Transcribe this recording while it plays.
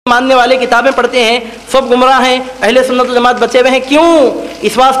ماننے والے کتابیں پڑھتے ہیں سب گمراہ ہیں، اہل سنت و جماعت بچے ہوئے ہیں۔ کیوں؟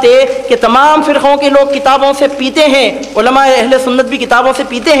 اس واسطے کہ تمام فرقوں کے لوگ کتابوں سے پیتے ہیں، علماء اہل سنت بھی کتابوں سے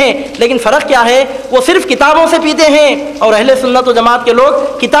پیتے ہیں، لیکن فرق کیا ہے؟ وہ صرف کتابوں سے پیتے ہیں، اور اہل سنت و جماعت کے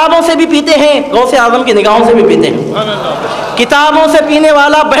لوگ کتابوں سے بھی پیتے ہیں، غوث اعظم کی نگاہوں سے بھی پیتے ہیں۔ کتابوں سے پینے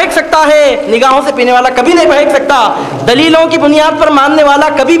والا بہک سکتا ہے، نگاہوں سے پینے والا کبھی نہیں بہک سکتا۔ دلیلوں کی بنیاد پر ماننے والا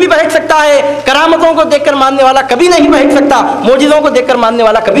کبھی بھی بہک سکتا ہے، کرامتوں کو دیکھ کر ماننے والا کبھی نہیں بہک سکتا، معجزوں کو دیکھ کر ماننے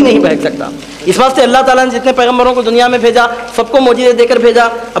والا کبھی نہیں بہک سکتا۔ اس واسطے اللہ تعالیٰ نے جتنے پیغمبروں کو دنیا میں بھیجا سب کو معجزے دے کر بھیجا۔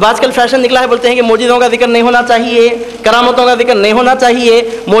 اب آج کل فیشن نکلا ہے، بولتے ہیں کہ معجزوں کا ذکر نہیں ہونا چاہیے، کرامتوں کا ذکر نہیں ہونا چاہیے،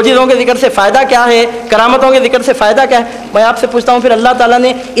 معجزوں کے ذکر سے فائدہ کیا ہے، کرامتوں کے ذکر سے فائدہ کیا ہے۔ میں آپ سے پوچھتا ہوں پھر اللہ تعالیٰ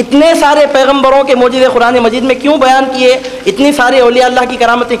نے اتنے سارے پیغمبروں کے معجزے قرآن مجید میں کیوں بیان کیے، اتنی سارے اولیاء اللہ کی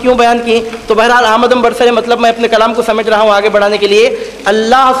کرامتیں کیوں بیان کی؟ تو بہرحال آمدم برسر مطلب میں اپنے کلام کو سمجھ رہا ہوں آگے بڑھانے کے لیے،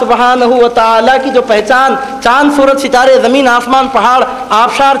 اللہ سبحانہ و تعالیٰ کی جو پہچان، چاند سورج ستارے زمین آسمان پہاڑ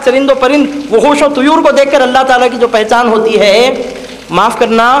آبشار چرند و پرند وحوش و طیور کو دیکھ کر اللہ تعالیٰ کی جو پہچان ہوتی ہے، معاف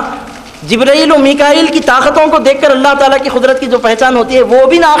کرنا جبرائیل و میکائیل کی طاقتوں کو دیکھ کر اللہ تعالیٰ کی قدرت کی جو پہچان ہوتی ہے وہ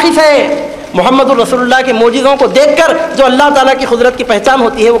بھی ناقص ہے۔ محمد الرسول اللہ کے معجزوں کو دیکھ کر جو اللہ تعالیٰ کی قدرت کی پہچان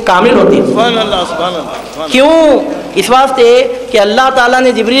ہوتی ہے وہ کامل ہوتی ہے۔ سبحان اللہ سبحان اللہ۔ کیوں؟ اس واسطے کہ اللہ تعالیٰ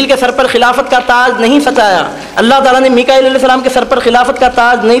نے جبریل کے سر پر خلافت کا تاج نہیں سجایا، اللہ تعالیٰ نے میکائیل علیہ السلام کے سر پر خلافت کا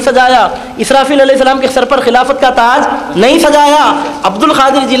تاج نہیں سجایا، اسرافیل علیہ السلام کے سر پر خلافت کا تاج نہیں سجایا،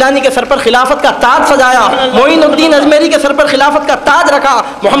 عبدالقادر جیلانی کے سر پر خلافت کا تاج سجایا، معین الدین اجمیری کے سر پر خلافت کا تاج رکھا،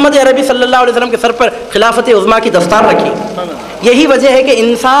 محمد عربی صلی اللہ علیہ وسلم کے سر پر خلافت عظمیٰ کی دستار رکھی۔ یہی وجہ ہے کہ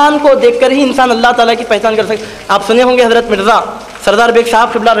انسان کو دیکھ کر ہی انسان اللہ تعالیٰ کی پہچان کر سکتے۔ آپ سنے ہوں گے حضرت مرزا سردار بیگ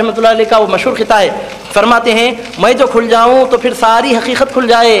صاحب قبلہ رحمۃ اللہ علیہ کا وہ مشہور خطہ ہے، فرماتے ہیں میں جو کھل جاؤں تو پھر ساری حقیقت کھل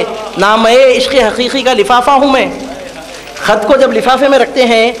جائے، نام عشق حقیقی کا لفافہ ہوں میں۔ خط کو جب لفافے میں رکھتے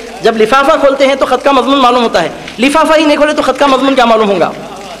ہیں، جب لفافہ کھولتے ہیں تو خط کا مضمون معلوم ہوتا ہے، لفافہ ہی نہیں کھولے تو خط کا مضمون کیا معلوم ہوگا؟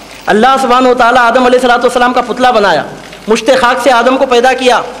 اللہ سبحانہ و تعالیٰ آدم علیہ السلام کا پتلا بنایا، مشت خاک سے آدم کو پیدا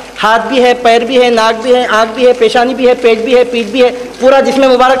کیا، ہاتھ بھی ہے، پیر بھی ہے، ناک بھی ہے، آنکھ بھی ہے، پیشانی بھی ہے، پیٹ بھی ہے، پیٹھ بھی ہے، پورا جسم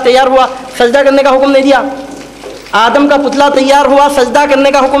مبارک تیار ہوا، سجدہ کرنے کا حکم نہیں دیا۔ آدم کا پتلا تیار ہوا، سجدہ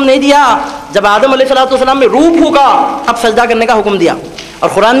کرنے کا حکم نہیں دیا۔ جب آدم علیہ السلام میں روح پھونکا اب سجدہ کرنے کا حکم دیا۔ اور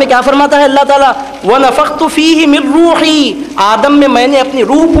قرآن میں کیا فرماتا ہے اللہ تعالیٰ؟ وَنَفَخْتُ فِيهِ مِن رُوحِي، آدم میں میں نے اپنی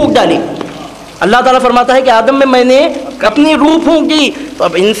روح پھونک ڈالی۔ اللہ تعالیٰ فرماتا ہے کہ آدم میں میں نے اپنی روح پھونک دی۔ تو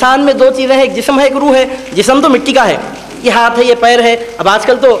اب انسان میں دو چیزیں ہیں، ایک جسم ہے، ایک روح ہے۔ جسم تو مٹی کا ہے، یہ ہاتھ ہے، یہ پیر ہے۔ اب آج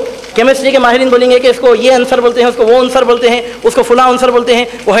کل تو کیمسٹری کے ماہرین بولیں گے کہ اس کو یہ عنصر بولتے ہیں، اس کو وہ عنصر بولتے ہیں، اس کو فلاں عنصر بولتے ہیں،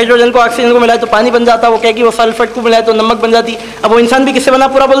 وہ ہائیڈروجن کو آکسیجن کو ملائے تو پانی بن جاتا، وہ کہے کہ وہ سلفیٹ کو ملائے تو نمک بن جاتی۔ اب وہ انسان بھی کس سے بنا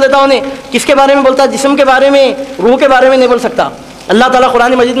پورا بول دیتا انہیں، کس کے بارے میں بولتا ہے؟ جسم کے بارے میں، روح کے بارے میں نہیں بول سکتا۔ اللہ تعالیٰ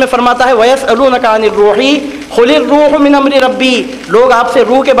قرآن مجید میں فرماتا ہے وَيَسْأَلُونَكَ عَنِ الرُّوحِ قُلِ الرُّوحُ مِنْ أَمْرِ رَبِّي، لوگ آپ سے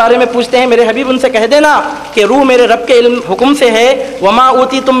روح کے بارے میں پوچھتے ہیں، میرے حبیب ان سے کہہ دینا کہ روح میرے رب کے علم حکم سے ہے۔ وَمَا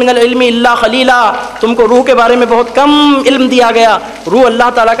أُوتِيتُم مِّنَ الْعِلْمِ إِلَّا قَلِيلًا، تم کو روح کے بارے میں بہت کم علم دیا گیا۔ روح اللہ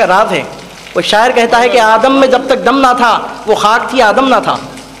تعالیٰ کا راز ہے۔ وہ شاعر کہتا ہے کہ آدم میں جب تک دم نہ تھا وہ خاک تھی، آدم نہ تھا۔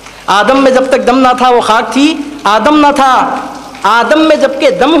 آدم میں جب تک دم نہ تھا وہ خاک تھی، آدم نہ تھا۔ آدم میں جب کہ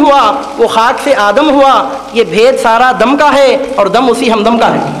دم ہوا وہ خاک سے آدم ہوا۔ یہ بھید سارا دم کا ہے اور دم اسی ہمدم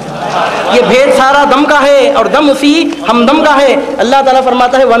کا ہے۔ یہ بھید سارا دم کا ہے اور دم اسی ہمدم کا ہے۔ اللہ تعالیٰ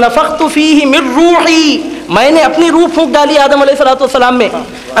فرماتا ہے وَنَفَخْتُ فِيهِ مِن رُوحِي، میں نے اپنی روح پھونک ڈالی آدم علیہ السلام میں۔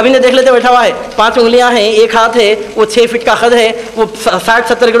 اب انہیں دیکھ لیتے بیٹھا ہوا ہے، 5 انگلیاں ہیں، ایک ہاتھ ہے، وہ 6 فٹ کا قد ہے، وہ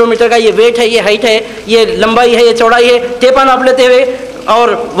 60-70 کلومیٹر کا یہ ویٹ ہے، یہ ہائٹ ہے، یہ لمبائی ہے، یہ چوڑائی ہے، ٹیپا ناپ لیتے ہوئے اور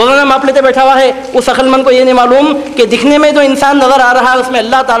وزن ناپ لیتے بیٹھا ہوا ہے۔ اس عقل مند کو یہ نہیں معلوم کہ دکھنے میں جو انسان نظر آ رہا ہے اس میں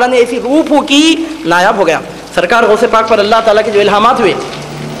اللہ تعالیٰ نے ایسی روح پھونکی، نایاب ہو گیا۔ سرکار غوث پاک پر اللہ تعالیٰ کے جو الہامات ہوئے،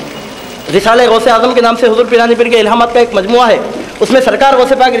 رسالہ غوث اعظم کے نام سے حضور پیرانی پیر کے الہامات کا ایک مجموعہ ہے، اس میں سرکار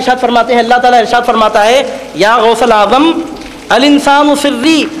غوث پاک ارشاد فرماتے ہیں، اللہ تعالیٰ ارشاد فرماتا ہے یا غوث الاعظم الانسان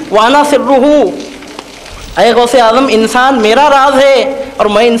سری وانا سرہ، اے غوث اعظم انسان میرا راز ہے اور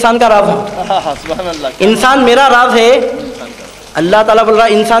میں انسان کا راز ہوں۔ انسان میرا راز ہے، اللہ تعالیٰ بول رہا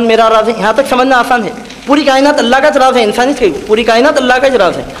ہے انسان میرا راز ہے۔ یہاں تک سمجھنا آسان ہے، پوری کائنات اللہ کا راز ہے، انسانی کی پوری کائنات اللہ کا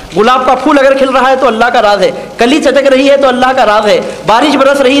راز ہے۔ گلاب کا پھول اگر کھل رہا ہے تو اللہ کا راز ہے، کلی چٹک رہی ہے تو اللہ کا راز ہے، بارش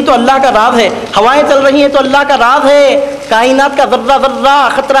برس رہی ہے تو اللہ کا راز ہے، ہوائیں چل رہی ہیں تو اللہ کا راز ہے، کائنات کا ذرہ ذرہ،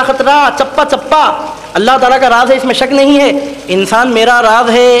 خطرہ خطرہ، چپا چپا اللہ تعالیٰ کا راز ہے، اس میں شک نہیں ہے۔ انسان میرا راز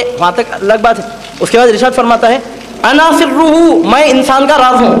ہے، وہاں تک الگ بات ہے۔ اس کے بعد ارشاد فرماتا ہے انا سرہ، میں انسان کا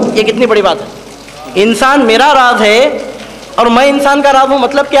راز ہوں۔ یہ کتنی بڑی بات ہے، انسان میرا راز ہے اور میں انسان کا راز ہوں۔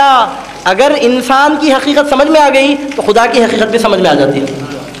 مطلب کیا؟ اگر انسان کی حقیقت سمجھ میں آ گئی تو خدا کی حقیقت بھی سمجھ میں آ جاتی ہے۔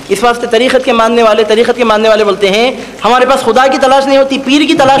 اس واسطے طریقت کے ماننے والے بولتے ہیں ہمارے پاس خدا کی تلاش نہیں ہوتی، پیر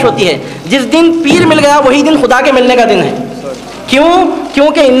کی تلاش ہوتی ہے۔ جس دن پیر مل گیا وہی دن خدا کے ملنے کا دن ہے۔ کیوں؟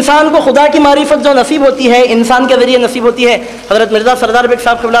 کیونکہ انسان کو خدا کی معرفت جو نصیب ہوتی ہے انسان کے ذریعے نصیب ہوتی ہے۔ حضرت مرزا سردار بیگ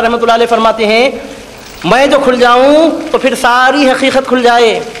صاحب قبلہ رحمۃ اللہ علیہ فرماتے ہیں میں جو کھل جاؤں تو پھر ساری حقیقت کھل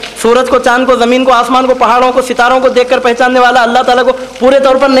جائے۔ سورج کو، چاند کو، زمین کو، آسمان کو، پہاڑوں کو، ستاروں کو دیکھ کر پہچاننے والا اللہ تعالیٰ کو پورے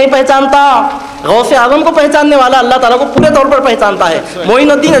طور پر نہیں پہچانتا، غوث اعظم کو پہچاننے والا اللہ تعالیٰ کو پورے طور پر پہچانتا ہے،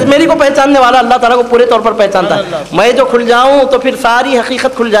 معین الدین اجمیری کو پہچاننے والا اللہ تعالیٰ کو پورے طور پر پہچانتا ہے۔ میں جو کھل جاؤں تو پھر ساری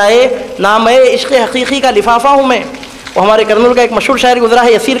حقیقت کھل جائے، نام عشق حقیقی کا لفافہ ہوں میں۔ وہ ہمارے کرنول کا ایک مشہور شاعر گزرا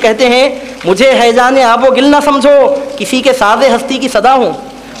ہے یسیر، کہتے ہیں مجھے حیجان آب و گل نہ سمجھو، کسی کے ساز ہستی کی صدا ہوں۔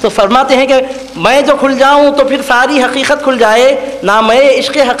 تو فرماتے ہیں کہ میں جو کھل جاؤں تو پھر ساری حقیقت کھل جائے، نام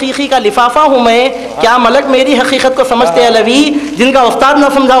عشق حقیقی کا لفافہ ہوں میں، کیا ملک میری حقیقت کو سمجھتے علوی، جن کا استاد نہ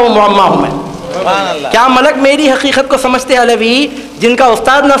سمجھا وہ معما ہوں میں۔ کیا ملک میری حقیقت کو سمجھتے علوی، جن کا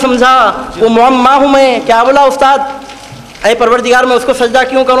استاد نہ سمجھا وہ معما ہوں میں۔ کیا بولا استاد؟ اے پروردگار میں اس کو سجدہ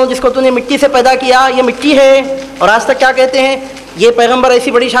کیوں کروں جس کو تو نے مٹی سے پیدا کیا، یہ مٹی ہے۔ اور آج تک کیا کہتے ہیں، یہ پیغمبر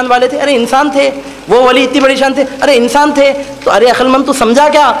ایسی بڑی شان والے تھے، ارے انسان تھے، وہ ولی اتنی بڑی شان تھے، ارے انسان تھے۔ تو ارے عقل مند تو سمجھا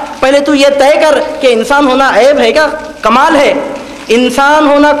کیا؟ پہلے تو یہ طے کر کہ انسان ہونا عیب ہے کیا کمال ہے؟ انسان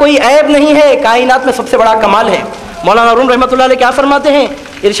ہونا کوئی عیب نہیں ہے، کائنات میں سب سے بڑا کمال ہے۔ مولانا روم رحمۃ اللہ علیہ کیا فرماتے ہیں؟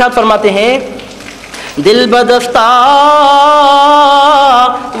 ارشاد فرماتے ہیں دل بدستہ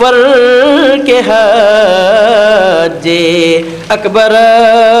ور کے حج اکبر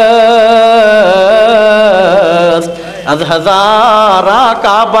از ہزارہ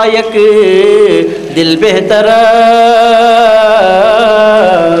کعبہ یک دل بہتر۔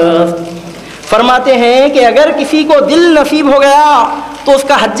 فرماتے ہیں کہ اگر کسی کو دل نصیب ہو گیا تو اس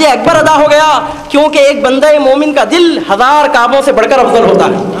کا حج اکبر ادا ہو گیا، کیونکہ ایک بندہ مومن کا دل 1000 کعبوں سے بڑھ کر افضل ہوتا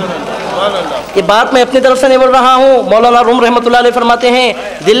ہے۔ یہ بات میں اپنی طرف سے نہیں بول رہا ہوں، مولانا روم رحمۃ اللہ علیہ فرماتے ہیں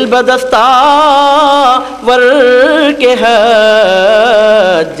دل بدستہ ور کے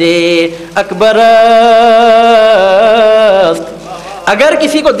حج اکبر، اگر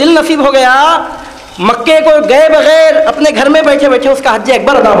کسی کو دل نصیب ہو گیا مکے کو گئے بغیر اپنے گھر میں بیٹھے بیٹھے اس کا حج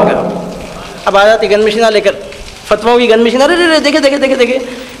اکبر ادا ہو گیا۔ اب آ جاتی گن مشینہ لے کر، فتووں کی گن مشینہ، ارے دیکھے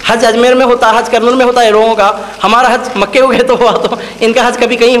حج اجمیر میں ہوتا، حج کرنول میں ہوتا ہے لوگوں کا، ہمارا حج مکے کو گئے تو ہوا، تو ان کا حج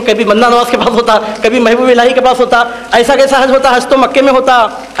کبھی کہیں، کبھی بندہ نواز کے پاس ہوتا، کبھی محبوب الہی کے پاس ہوتا، ایسا کیسا حج ہوتا؟ حج تو مکے میں ہوتا۔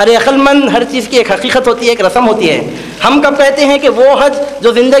 ارے عقل مند، ہر چیز کی ایک حقیقت ہوتی ہے، ایک رسم ہوتی ہے۔ ہم کب کہتے ہیں کہ وہ حج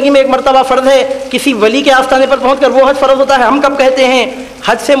جو زندگی میں ایک مرتبہ فرض ہے، کسی ولی کے آستانے پر پہنچ کر وہ حج فرض ہوتا ہے؟ ہم کب کہتے ہیں؟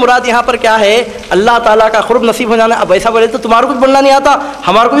 حج سے مراد یہاں پر کیا ہے؟ اللہ تعالیٰ کا قرب نصیب ہو جانا۔ اب ایسا بولے تو تمہارے کو بھی بولنا نہیں آتا،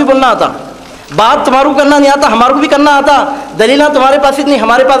 ہمارے کو بھی بولنا آتا، بات تمہارے کو کرنا نہیں آتا، ہمارے کو بھی کرنا آتا، دلیلہ تمہارے پاس اتنی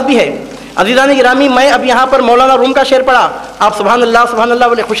ہمارے پاس بھی ہے۔ عزیزان گرامی، میں اب یہاں پر مولانا روم کا شعر پڑھا، آپ سبحان اللہ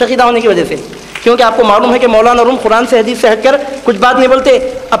بولے خوش عقیدہ ہونے کی وجہ سے، کیونکہ آپ کو معلوم ہے کہ مولانا روم قرآن سے حدیث سے ہٹ کر کچھ بات نہیں بولتے۔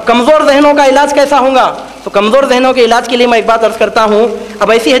 اب کمزور ذہنوں کا علاج کیسا ہوگا؟ تو کمزور ذہنوں کے علاج کے لیے میں ایک بات عرض کرتا ہوں،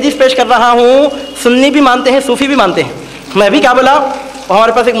 اب ایسی حدیث پیش کر رہا ہوں، سنی بھی مانتے ہیں، صوفی بھی مانتے ہیں۔ میں بھی کیا بولا،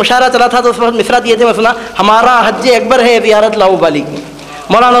 ہمارے پاس ایک مشاعرہ چلا تھا تو اس وقت مصرع دیے تھے، میں سنا ہمارا حج اکبر ہے زیارت لاؤبالی کی۔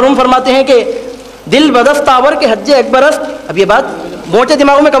 مولانا روم فرماتے ہیں کہ دل بدستاور کے حج اکبر است۔ اب یہ بات موٹے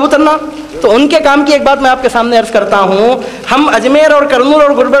دماغوں میں کب اترنا؟ تو ان کے کام کی ایک بات میں آپ کے سامنے عرض کرتا ہوں، ہم اجمیر اور کرنول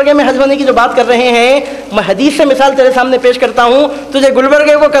اور گلبرگے میں حج ہونے کی جو بات کر رہے ہیں، میں حدیث سے مثال تیرے سامنے پیش کرتا ہوں، تجھے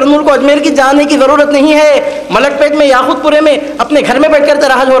گلبرگے کو، کرنول کو، اجمیر کی جانے کی ضرورت نہیں ہے۔ ملک پیٹ میں، یاقوت پورے میں اپنے گھر میں بیٹھ کر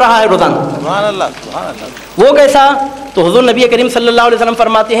تیرا حج ہو رہا ہے روزانہ۔ سبحان اللہ۔ وہ کیسا؟ تو حضور نبی کریم صلی اللہ علیہ وسلم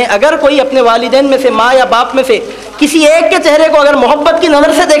فرماتے ہیں اگر کوئی اپنے والدین میں سے، ماں یا باپ میں سے کسی ایک کے چہرے کو اگر محبت کی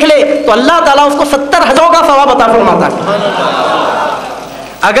نظر سے دیکھ لے تو اللہ تعالیٰ اس کو 70 حجوں کا ثواب عطا فرماتا ہے۔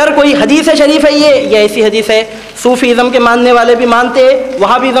 اگر کوئی حدیث شریف ہے، یہ ایسی حدیث ہے، صوفی ازم کے ماننے والے بھی مانتے،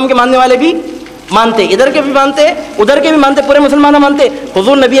 وہابی ازم کے ماننے والے بھی مانتے، ادھر کے بھی مانتے، ادھر کے بھی مانتے، پورے مسلمان مانتے۔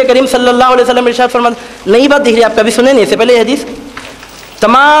 حضور نبی کریم صلی اللہ علیہ وسلم ارشاد فرماتے، نئی بات دکھ رہی ہے، آپ کبھی سنے نہیں اس سے پہلے حدیث؟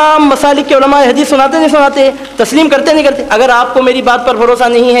 تمام مسالک کے علماء حدیث سناتے نہیں سناتے، تسلیم کرتے نہیں کرتے؟ اگر آپ کو میری بات پر بھروسہ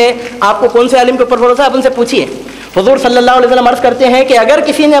نہیں ہے، آپ کو کون سے عالم کے اوپر بھروسہ ہے، آپ ان سے پوچھیے۔ حضور صلی اللہ علیہ وسلم عرض کرتے ہیں کہ اگر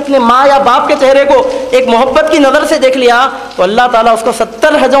کسی نے اپنے ماں یا باپ کے چہرے کو ایک محبت کی نظر سے دیکھ لیا تو اللہ تعالیٰ اس کو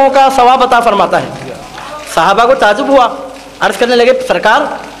 70 حجوں کا ثواب عطا فرماتا ہے۔ صحابہ کو تعجب ہوا، عرض کرنے لگے سرکار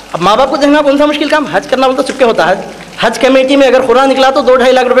اب ماں باپ کو دیکھنا کون سا مشکل کام، حج کرنا بولتا چپکے ہوتا ہے۔ حج کمیٹی میں اگر قرآن نکلا تو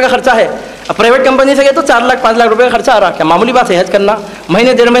 2-2.5 لاکھ روپے کا خرچہ ہے، اب پرائیویٹ کمپنی سے گئے تو 4 لاکھ 5 لاکھ روپے کا خرچہ آ رہا، کیا معمولی بات ہے حج کرنا؟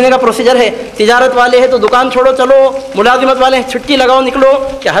 مہینے 1.5 مہینے کا پروسیجر ہے۔ تجارت والے ہیں تو دکان چھوڑو چلو، ملازمت والے ہیں چھٹی لگاؤ نکلو،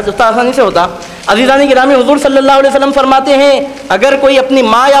 کیا حج اتنا آسانی سے ہوتا؟ عزیزان گرامی، حضور صلی اللہ علیہ وسلم فرماتے ہیں اگر کوئی اپنی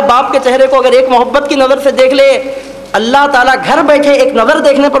ماں یا باپ کے چہرے کو اگر ایک محبت کی نظر سے دیکھ لے، اللہ تعالیٰ گھر بیٹھے ایک نظر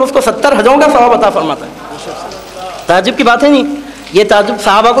دیکھنے پر اس کو 70 حجوں کا ثواب عطا فرماتا ہے۔ تعجب کی بات ہے نہیں؟ یہ تعجب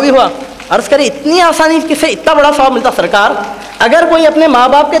صحابہ کو بھی ہوا، عرض کرے اتنی آسانی سے اتنا بڑا ثواب ملتا؟ سرکار اگر کوئی اپنے ماں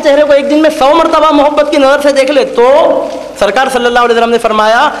باپ کے چہرے کو ایک دن میں 100 مرتبہ محبت کی نظر سے دیکھ لے تو سرکار صلی اللہ علیہ وسلم نے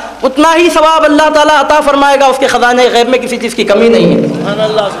فرمایا اتنا ہی ثواب اللہ تعالیٰ عطا فرمائے گا، اس کے خزانے غیب میں کسی چیز کی کمی نہیں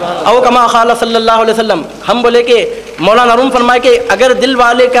ہے۔ او کما قال صلی اللہ علیہ وسلم، ہم بولے کہ مولانا روم فرمائے کہ اگر دل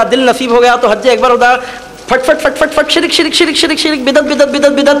والے کا دل نصیب ہو گیا تو حج اکبر ہوتا، fit fit fit fit fit شرک شرک شرک شرک شرک بدت بدت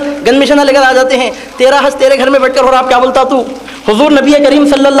بدت بدت گن مشنہ لے کر آ جاتے ہیں، تیرا حج تیرے گھر میں بیٹھ کر اور آپ کیا بولتا تو؟ حضور نبی کریم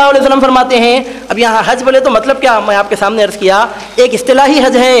صلی اللہ علیہ وسلم فرماتے ہیں، اب یہاں حج بولے تو مطلب کیا، میں آپ کے سامنے عرض کیا، ایک اصطلاحی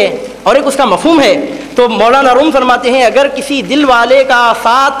حج ہے اور ایک اس کا مفہوم ہے۔ تو مولانا روم فرماتے ہیں اگر کسی دل والے کا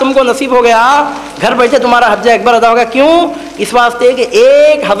ساتھ تم کو نصیب ہو گیا، گھر بیٹھے تمہارا حج اکبر ادا ہوگا۔ کیوں؟ اس واسطے کہ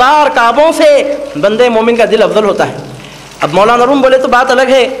 1000 کعبوں سے بندے مومن کا دل افضل ہوتا ہے۔ اب مولانا روم بولے تو بات الگ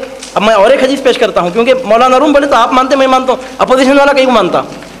ہے، اب میں اور ایک حدیث پیش کرتا ہوں، کیونکہ مولانا روم بولے تو آپ مانتے میں مانتا ہوں، اپوزیشن والا کہیں کو مانتا۔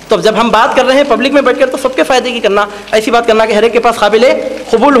 تو جب ہم بات کر رہے ہیں پبلک میں بیٹھ کر تو سب کے فائدے کی کرنا، ایسی بات کرنا کہ ہر ایک کے پاس قابل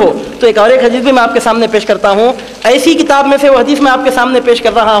قبول ہو۔ تو ایک اور ایک حدیث بھی میں آپ کے سامنے پیش کرتا ہوں، ایسی کتاب میں سے وہ حدیث میں آپ کے سامنے پیش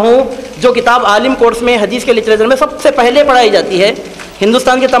کر رہا ہوں جو کتاب عالم کورس میں حدیث کے لٹریچر میں سب سے پہلے پڑھائی جاتی ہے۔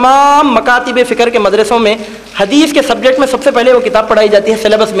 ہندوستان کے تمام مکاتب فکر کے مدرسوں میں حدیث کے سبجیکٹ میں سب سے پہلے وہ کتاب پڑھائی جاتی ہے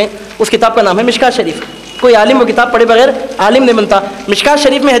سلیبس میں، اس کتاب کا نام ہے مشکات شریف۔ کوئی عالم وہ کتاب پڑھے بغیر عالم نہیں بنتا۔ مشکات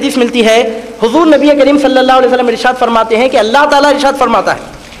شریف میں حدیث ملتی ہے، حضور نبی کریم صلی اللہ علیہ وسلم ارشاد فرماتے ہیں کہ اللہ تعالیٰ ارشاد فرماتا ہے،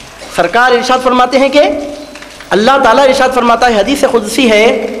 سرکار ارشاد فرماتے ہیں کہ اللہ تعالیٰ ارشاد فرماتا ہے، حدیث قدسی ہے،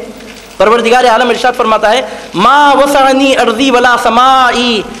 پروردگار عالم ارشاد فرماتا ہے ما وسعنی ارضی ولا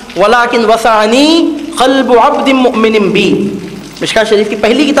سمائی ولکن وسعنی قلب عبد مؤمن بی۔ مشکات شریف کی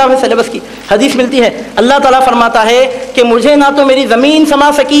پہلی کتاب ہے سلیبس کی، حدیث ملتی ہے، اللہ تعالیٰ فرماتا ہے کہ مجھے نہ تو میری زمین سما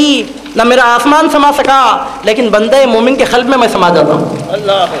سکی نہ میرا آسمان سما سکا، لیکن بندہ مومن کے قلب میں میں سما جاتا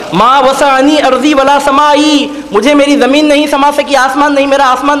ہوں۔ ما وسعنی ارضی ولا سمائی، مجھے میری زمین نہیں سما سکی، آسمان نہیں،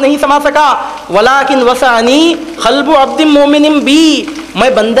 میرا آسمان نہیں سما سکا، ولکن وسعنی قلب عبد مومن بی، میں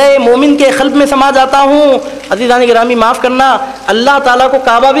بندہ مومن کے قلب میں سما جاتا ہوں۔ عزیزان گرامی معاف کرنا، اللہ تعالیٰ کو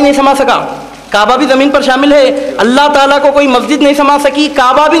کعبہ بھی نہیں سما سکا، کعبہ بھی زمین پر شامل ہے، اللہ تعالیٰ کو کوئی مسجد نہیں سما سکی،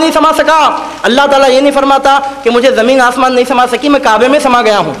 کعبہ بھی نہیں سما سکا۔ اللہ تعالیٰ یہ نہیں فرماتا کہ مجھے زمین آسمان نہیں سما سکی، میں کعبے میں سما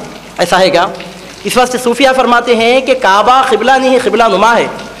گیا ہوں، ایسا ہے کیا؟ اس واسطے صوفیہ فرماتے ہیں کہ کعبہ قبلہ نہیں ہے، قبلہ نما ہے۔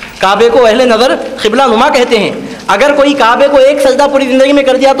 کعبے کو اہل نظر قبلہ نما کہتے ہیں۔ اگر کوئی کعبے کو ایک سجدہ پوری زندگی میں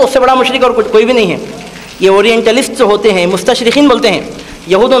کر دیا تو اس سے بڑا مشرک اور کوئی بھی نہیں ہے۔ یہ اورینٹلسٹ جو ہوتے ہیں، مستشرقین بولتے ہیں،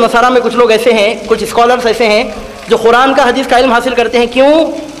 یہود و نصارہ میں کچھ لوگ ایسے ہیں، کچھ اسکالرس ایسے ہیں جو قرآن کا حدیث کا علم حاصل کرتے ہیں۔ کیوں؟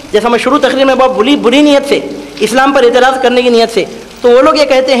 جیسا میں شروع تقریر میں بہت بری نیت سے، اسلام پر اعتراض کرنے کی نیت سے، تو وہ لوگ یہ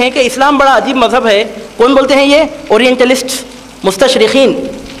کہتے ہیں کہ اسلام بڑا عجیب مذہب ہے۔ کون بولتے ہیں یہ؟ اورینٹلسٹ، مستشرقین،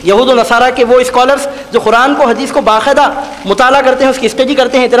 یہود و نصارہ کے وہ اسکالرس جو قرآن کو حدیث کو باقاعدہ مطالعہ کرتے ہیں، اس کی اسٹڈی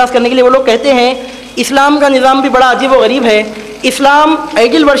کرتے ہیں اعتراض کرنے کے لیے، وہ لوگ کہتے ہیں اسلام کا نظام بھی بڑا عجیب و غریب ہے۔ اسلام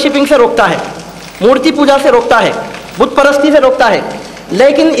آئیڈل ورشپنگ سے روکتا ہے، مورتی پوجا سے روکتا ہے، بت پرستی سے روکتا ہے،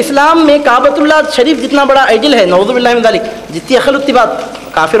 لیکن اسلام میں کعبۃ اللہ شریف جتنا بڑا آئیڈل ہے، نعوذ باللہ من ذالک، جتنی عقل اتنی بات،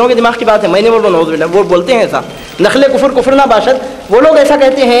 کافروں کے دماغ کی بات ہے، میں نے بول رہا ہوں نعوذ باللہ، وہ بولتے ہیں ایسا، نخل کفر کفر نہ باشد، وہ لوگ ایسا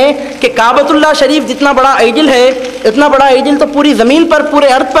کہتے ہیں کہ کعبۃ اللہ شریف جتنا بڑا آئیڈل ہے، اتنا بڑا آئیڈل تو پوری زمین پر، پورے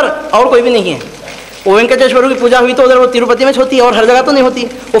ارتھ پر اور کوئی بھی نہیں ہے۔ وہ وینکٹیشور کی پوجا ہوئی تو ادھر وہ تروپتی میں ہوتی ہے اور ہر جگہ تو نہیں ہوتی،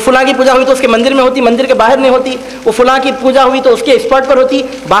 وہ فلاں کی پوجا ہوئی تو اس کے مندر میں ہوتی، مندر کے باہر نہیں ہوتی، وہ فلاں کی پوجا ہوئی تو اس کے اسپاٹ پر ہوتی،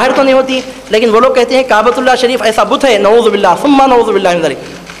 باہر تو نہیں ہوتی۔ لیکن وہ لوگ کہتے ہیں کعبۃ اللہ شریف ایسا بت ہے، نعوذ باللہ ثم نعوذ باللہ من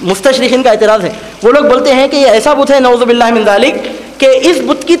ذالک، مستشرقین کا اعتراض ہے۔ وہ لوگ بولتے ہیں کہ یہ ایسا بت ہے، نعوذ باللہ من ذالک، کہ اس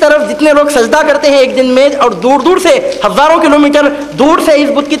بت کی طرف جتنے لوگ سجدہ کرتے ہیں ایک دن میں، اور دور دور سے ہزاروں کلومیٹر دور سے اس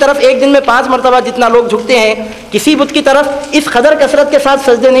بت کی طرف ایک دن میں 5 مرتبہ جتنا لوگ جھکتے ہیں، کسی بت کی طرف اس قدر کثرت کے ساتھ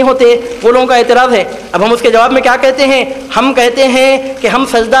سجدے نہیں ہوتے۔ وہ لوگوں کا اعتراض ہے۔ اب ہم اس کے جواب میں کیا کہتے ہیں؟ ہم کہتے ہیں کہ ہم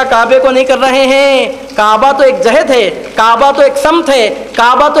سجدہ کعبے کو نہیں کر رہے ہیں، کعبہ تو ایک جہت ہے، کعبہ تو ایک سمت ہے،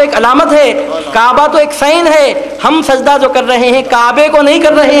 کعبہ تو ایک علامت ہے، کعبہ تو ایک سائن ہے۔ ہم سجدہ جو کر رہے ہیں کعبے کو نہیں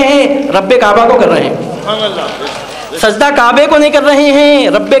کر رہے ہیں، رب کعبہ کو کر رہے ہیں۔ سجدہ کعبے کو نہیں کر رہے ہیں،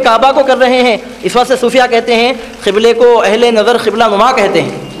 رب کعبہ کو کر رہے ہیں۔ اس واسطے صوفیہ کہتے ہیں قبلے کو اہل نظر قبلہ نما کہتے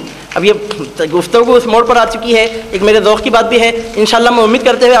ہیں۔ اب یہ گفتگو اس موڑ پر آ چکی ہے، ایک میرے ذوق کی بات بھی ہے، انشاءاللہ میں امید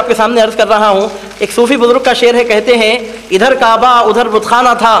کرتے ہوئے آپ کے سامنے عرض کر رہا ہوں۔ ایک صوفی بزرگ کا شعر ہے، کہتے ہیں ادھر کعبہ ادھر بت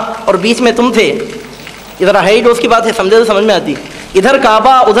خانہ تھا اور بیچ میں تم تھے۔ ادھر ہے ہی دوست کی بات ہے، سمجھے تو سمجھ میں آتی۔ ادھر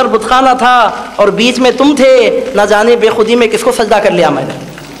کعبہ ادھر بت خانہ تھا اور بیچ میں تم تھے، نہ جانے بے خودی میں کس کو سجدہ کر لیا میں نے،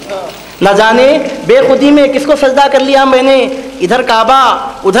 نہ جانے بے خودی میں کس کو سجدہ کر لیا میں نے۔ ادھر کعبہ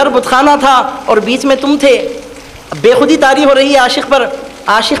ادھر بت خانہ تھا اور بیچ میں تم تھے۔ بے خودی طاری ہو رہی ہے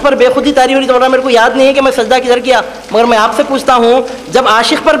عاشق پر بے خودی طاری ہو رہی، تو میرے کو یاد نہیں ہے کہ میں سجدہ کدھر کیا، مگر میں آپ سے پوچھتا ہوں جب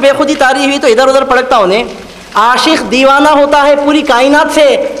عاشق پر بے خودی طاری ہوئی تو ادھر ادھر پڑکتا ہونے۔ عاشق دیوانہ ہوتا ہے پوری کائنات سے،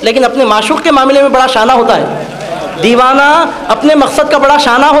 لیکن اپنے معشوق کے معاملے میں بڑا شانہ ہوتا ہے۔ دیوانہ اپنے مقصد کا بڑا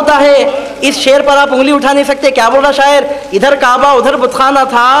شانہ ہوتا ہے۔ اس شعر پر آپ انگلی اٹھا نہیں سکتے۔ کیا بول رہا شاعر؟ ادھر کعبہ ادھر بت خانہ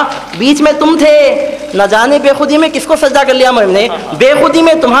تھا، بیچ میں تم تھے، نہ جانے بے خودی میں کس کو سجدہ کر لیا ہم نے، بے خودی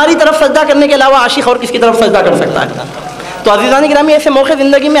میں تمہاری طرف سجدہ کرنے کے علاوہ عاشق اور کس کی طرف سجدہ کر سکتا ہے؟ تو عزیزان گرامی ایسے موقع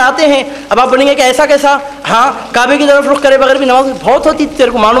زندگی میں آتے ہیں. اب آپ بولیں گے کہ ایسا کیسا، ہاں کعبے کی طرف رخ کرے بغیر بھی نماز بہت ہوتی، تیرے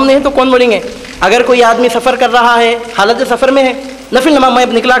کو معلوم نہیں ہے تو کون بولیں گے؟ اگر کوئی آدمی سفر کر رہا ہے، حالت سفر میں ہے، نفل نماز، میں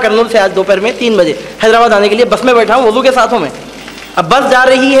اب نکلا کرنول سے آج دوپہر میں 3 بجے حیدرآباد آنے کے لیے، بس میں بیٹھا ہوں وضو کے ساتھ ہوں میں، اب بس جا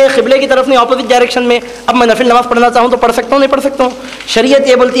رہی ہے قبلے کی طرف نہیں، اپوزٹ ڈائریکشن میں، اب میں نفل نماز پڑھنا چاہوں تو پڑھ سکتا ہوں نہیں پڑھ سکتا ہوں؟ شریعت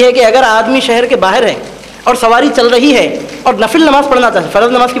یہ بولتی ہے کہ اگر آدمی شہر کے باہر ہے اور سواری چل رہی ہے اور نفل نماز پڑھنا چاہے،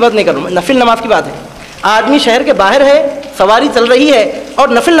 فرض نماز کی بات نہیں کر رہا ہوں، نفل نماز کی بات ہے، آدمی شہر کے باہر ہے، سواری چل رہی ہے اور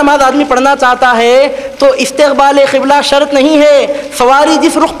نفل نماز آدمی پڑھنا چاہتا ہے تو استقبال قبلہ شرط نہیں ہے، سواری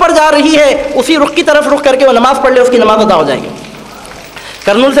جس رخ پر جا رہی ہے اسی رخ کی طرف رخ کر کے وہ نماز پڑھ لے، اس کی نماز ادا ہو جائے گی.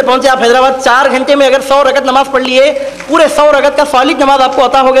 کرنول سے پہنچے آپ حیدرآباد، 4 گھنٹے میں اگر 100 رکعت نماز پڑھ لیے، پورے 100 رکعت کا صالح نماز آپ کو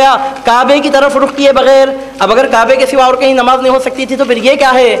عطا ہو گیا کعبے کی طرف رخ کیے بغیر. اب اگر کعبے کے سوا اور کہیں نماز نہیں ہو سکتی تھی تو پھر یہ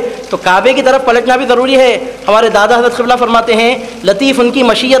کیا ہے؟ تو کعبے کی طرف پلٹنا بھی ضروری ہے. ہمارے دادا حضرت قبلہ فرماتے ہیں لطیف ان کی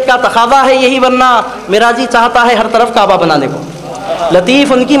مشیت کا تقاضا ہے یہی، ورنہ میرا جی چاہتا ہے ہر طرف کعبہ بنانے کو.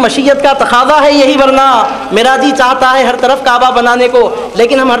 لطیف ان کی مشیت کا تقاضا ہے یہی، ورنہ میرا جی چاہتا ہے ہر طرف کعبہ بنانے کو.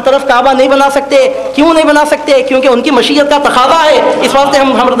 لیکن ہم ہر طرف کعبہ نہیں بنا سکتے. کیوں نہیں بنا سکتے؟ کیونکہ ان کی مشیت کا تقاضا ہے، اس واسطے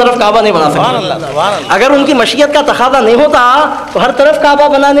ہم ہر طرف کعبہ نہیں بنا سکتے. اگر ان کی مشیت کا تقاضا نہیں ہوتا تو ہر طرف کعبہ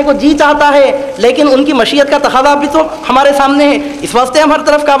بنانے کو جی چاہتا ہے، لیکن ان کی مشیت کا تقاضا بھی تو ہمارے سامنے ہے، اس واسطے ہم ہر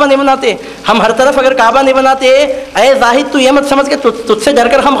طرف کعبہ نہیں بناتے. ہم ہر طرف اگر کعبہ نہیں بناتے، اے زاہد تو یہ مت سمجھ کے تجھ سے ڈر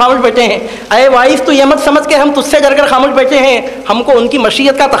کر ہم خاموش بیٹھے ہیں، اے وائس تو یہ مت سمجھ کے ہم تجھ سے ڈر کر خاموش بیٹھے ہیں، ہم کو ان کی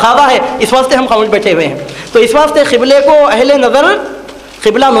مشیت کا تقاضا ہے، اس واسطے ہم خاموش بیٹھے ہوئے ہیں. تو اس واسطے قبلے کو اہل نظر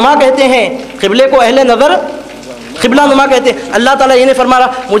قبلہ نما کہتے ہیں، قبلے کو اہل نظر قبلہ نما کہتے ہیں. اللہ تعالیٰ یہ نہیں فرما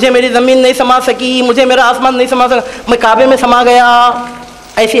رہا مجھے میری زمین نہیں سما سکی، مجھے میرا آسمان نہیں سما سکا، میں کعبے میں سما گیا.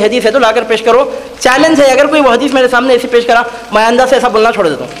 ایسی حدیث ہے تو لا کر پیش کرو. چیلنج ہے اگر کوئی وہ حدیث میرے سامنے ایسی پیش کرا، میں آئندہ سے ایسا بولنا چھوڑ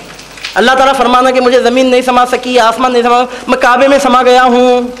دیتا ہوں. اللہ تعالیٰ فرمانا کہ مجھے زمین نہیں سما سکی، آسمان نہیں سما، میں کعبے میں سما گیا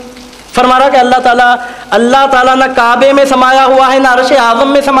ہوں. فرما رہا کہ اللہ تعالیٰ نہ کعبے میں سمایا ہوا ہے نہ عرش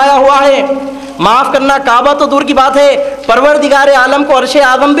اعظم میں سمایا ہوا ہے. معاف کرنا، کعبہ تو دور کی بات ہے، پروردگار عالم کو عرش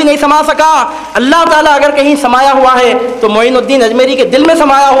اعظم بھی نہیں سما سکا. اللہ تعالیٰ اگر کہیں سمایا ہوا ہے تو معین الدین اجمیری کے دل میں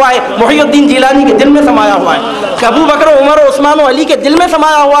سمایا ہوا ہے، محی الدین جیلانی کے دل میں سمایا ہوا ہے، ابو بکر و عمر و عثمان و علی کے دل میں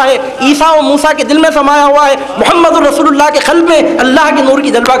سمایا ہوا ہے، عیسیٰ و موسیٰ کے دل میں سمایا ہوا ہے، محمد الرسول اللہ کے قلب میں اللہ کے نور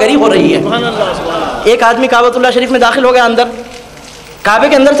کی جلوہ گری ہو رہی ہے. ایک آدمی کعبۃ اللہ شریف میں داخل ہو گیا، اندر کعبے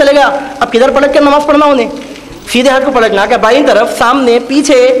کے اندر چلے گیا، اب کدھر پلٹ کر نماز پڑھنا انہیں؟ سیدھے ہاتھ کو پلٹنا کہ بائیں طرف سامنے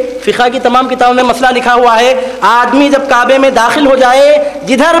پیچھے فقہ کی تمام کتابوں میں مسئلہ لکھا ہوا ہے، آدمی جب کعبے میں داخل ہو جائے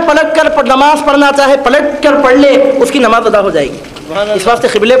جدھر پلٹ کر نماز پڑھنا چاہے پلٹ کر پڑھ لے، اس کی نماز ادا ہو جائے گی. اس واسطے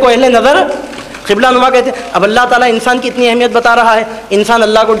قبلے کو اہل نظر قبلہ نما کہتے ہیں. اب اللہ تعالیٰ انسان کی اتنی اہمیت بتا رہا ہے، انسان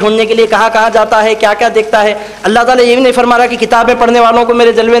اللہ کو ڈھونڈنے کے لیے کہاں کہاں جاتا ہے، کیا کیا دیکھتا ہے. اللہ تعالیٰ یہ بھی نہیں فرما رہا کہ کتابیں پڑھنے والوں کو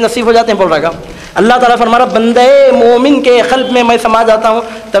میرے جلوے نصیب ہو جاتے ہیں، بول رہا گا. اللہ تعالیٰ فرما رہا بندے مومن کے قلب میں سما جاتا ہوں.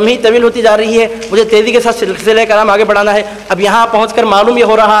 تمہید طویل ہوتی جا رہی ہے، مجھے تیزی کے ساتھ سلسلہ کرام آگے بڑھانا ہے. اب یہاں پہنچ کر معلوم یہ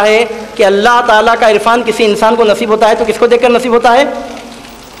ہو رہا ہے کہ اللہ تعالیٰ کا عرفان کسی انسان کو نصیب ہوتا ہے تو کس کو دیکھ کر نصیب ہوتا ہے؟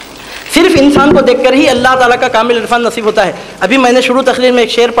 صرف انسان کو دیکھ کر ہی اللہ تعالیٰ کا کامل عرفان نصیب ہوتا ہے. ابھی میں نے شروع تقریر میں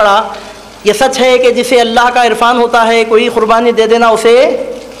ایک شعر پڑھا، یہ سچ ہے کہ جسے اللہ کا عرفان ہوتا ہے کوئی قربانی دے دینا اسے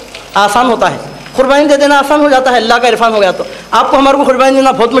آسان ہوتا ہے. قربانی دے دینا آسان ہو جاتا ہے، اللہ کا عرفان ہو گیا تو آپ کو ہمارے کو قربانی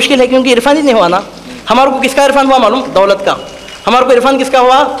دینا بہت مشکل ہے، کیونکہ عرفان ہی نہیں ہوا نا. ہمارے کو کس کا عرفان ہوا معلوم؟ دولت کا. ہمارے کو عرفان کس کا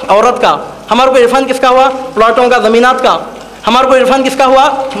ہوا؟ عورت کا. ہمارے کو عرفان کس کا ہوا؟ پلاٹوں کا، زمینات کا. ہمارے کو عرفان کس کا ہوا؟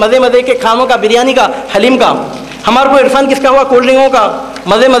 مزے مزے کے کھانوں کا، بریانی کا، حلیم کا. ہمارے کو عرفان کس کا ہوا؟ کولڈ ڈرنکوں کا،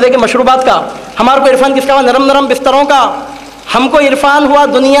 مزے مزے کے مشروبات کا. ہمارے کو عرفان کس کا ہوا؟ نرم نرم بستروں کا. ہم کو عرفان ہوا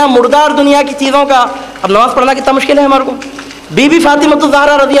دنیا، مردار دنیا کی چیزوں کا. اب نماز پڑھنا کتنا مشکل ہے ہمارے کو. بی بی فاطمۃ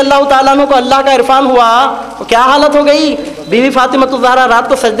الزہرا رضی اللہ تعالیٰ عنہ کو اللہ کا عرفان ہوا تو کیا حالت ہو گئی؟ بی بی فاطمۃ الزہرا رات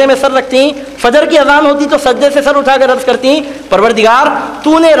کو سجدے میں سر رکھتی، فجر کی اذان ہوتی تو سجدے سے سر اٹھا کر عرض کرتی پروردگار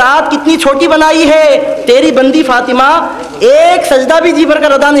تو نے رات کتنی چھوٹی بنائی ہے، تیری بندی فاطمہ ایک سجدہ بھی جی بھر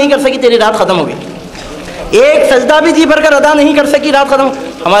کر ادا نہیں کر سکی، تیری رات ختم ہو گئی. ایک سجدہ بھی جی بھر کر ادا نہیں کر سکی، رات ختم.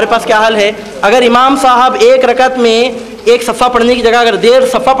 ہمارے پاس کیا حال ہے؟ اگر امام صاحب ایک رکعت میں ایک صفحہ پڑھنے کی جگہ اگر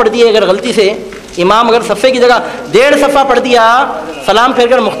 1.5 صفحہ پڑھ دیے، اگر غلطی سے امام اگر صفحے کی جگہ 1.5 صفحہ پڑھ دیا، سلام پھیر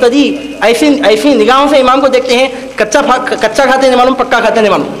کر مقتدی ایسی نگاہوں سے امام کو دیکھتے ہیں، کچا کھاتے نہیں معلوم، پکا کھاتے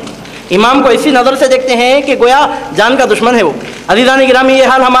نہیں معلوم. امام کو ایسی نظر سے دیکھتے ہیں کہ گویا جان کا دشمن ہے وہ. عزیزان گرامی یہ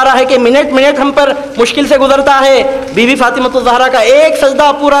حال ہمارا ہے کہ منٹ منٹ ہم پر مشکل سے گزرتا ہے. بی بی فاطمۃ الزہرا کا ایک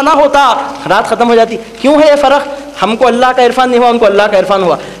سجدہ پورا نہ ہوتا رات ختم ہو جاتی. کیوں ہے یہ فرق؟ ہم کو اللہ کا عرفان نہیں ہوا، ان کو اللہ کا عرفان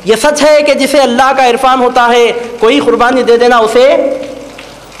ہوا. یہ سچ ہے کہ جسے اللہ کا عرفان ہوتا ہے کوئی قربانی دے دینا اسے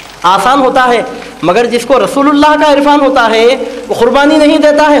آسان ہوتا ہے، مگر جس کو رسول اللہ کا عرفان ہوتا ہے وہ قربانی نہیں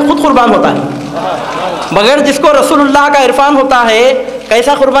دیتا ہے، خود قربان ہوتا ہے. مگر جس کو رسول اللہ کا عرفان ہوتا ہے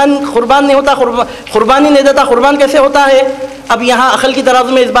कैसा कुर्बान नहीं होता, कुर्बानी नहीं देता, कुर्बान कैसे होता है। अब यहाँ अक़ल की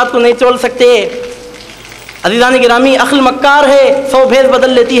तराजू में इस बात को नहीं तोल सकते। अज़ीज़ान गिरामी, अक़ल मक्कार है, 100 भेद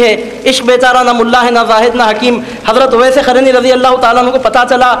बदल लेती है। इश्क बेचारा ना मुल्ला है, ना ज़ाहिद, ना हकीम। हज़रत उवैस क़रनी रज़ी अल्लाह ताला अन्हु को पता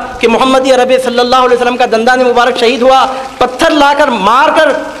चला कि मोहम्मद अरबी सल्लल्लाहु अलैहि वसल्लम का दंदान मुबारक शहीद हुआ। पत्थर लाकर मारकर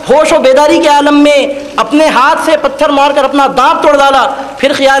होश व बेदारी के आलम में अपने हाथ से पत्थर मारकर अपना दांत तोड़ डाला।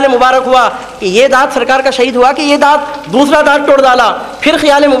 फिर ख्याल मुबारक हुआ कि ये दांत सरकार का शहीद हुआ कि ये दांत दूसरा दांत तोड़ डाला। फिर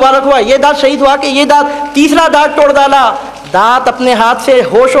ख्याल मुबारक हुआ ये दांत शहीद हुआ कि ये दांत तीसरा दांत तोड़ डाला। दांत अपने हाथ से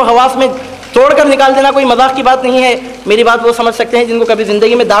होश व हवास में तोड़ कर निकाल देना कोई मजाक की बात नहीं है। मेरी बात वो समझ सकते हैं जिनको कभी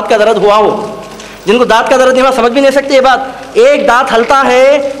ज़िंदगी में दांत का दर्द हुआ हो। जिनको दांत का दर्द नहीं हुआ समझ भी नहीं सकते ये बात। एक दांत हलता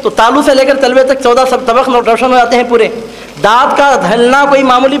है तो तालू से लेकर तलवे तक 14 सब तबक रोशन हो जाते हैं पूरे। दांत का हलना कोई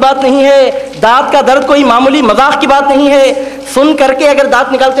मामूली बात नहीं है, दांत का दर्द कोई मामूली मजाक की बात नहीं है। सुन करके अगर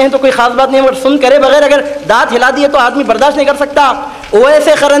दांत निकालते हैं तो कोई ख़ास बात नहीं है, मगर सुन करे बगैर अगर दांत हिला दिए तो आदमी बर्दाश्त नहीं कर सकता। उवैस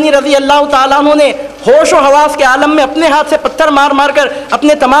क़रनी रज़ी अल्लाह ताला अन्हु ने होश व हवास के आलम में अपने हाथ से पत्थर मार मार कर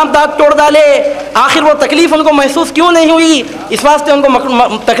अपने तमाम दांत तोड़ डाले। आखिर वो तकलीफ़ उनको महसूस क्यों नहीं हुई? इस वास्ते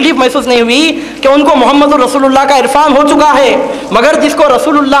उनको तकलीफ़ महसूस नहीं हुई कि उनको मोहम्मद रसूलुल्लाह का इरफान हो चुका है। मगर जिसको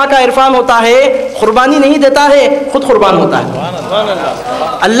रसूलुल्लाह का इरफान होता है कुर्बानी नहीं देता है, खुद कुर्बान होता है।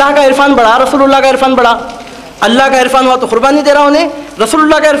 अल्लाह का इरफान बढ़ा, रसूलुल्लाह का इरफान बढ़ा। अल्लाह का इरफान हुआ तो कुर्बानी दे रहा उन्हें,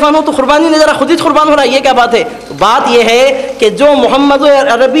 रसूलुल्लाह का इरफान हो तो कुर्बानी नहीं दे रहा, खुद ही कुर्बान हो रहा है। ये क्या बात है? तो बात ये है कि जो मोहम्मद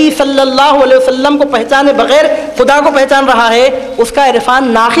अरबी सल्लल्लाहु अलैहि वसल्लम को पहचाने बगैर खुदा को पहचान रहा है उसका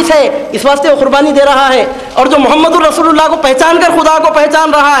इरफान नाक़िस है, इस वास्ते वो कुर्बानी दे रहा है। और जो मोहम्मद रसूलुल्लाह को पहचान कर खुदा को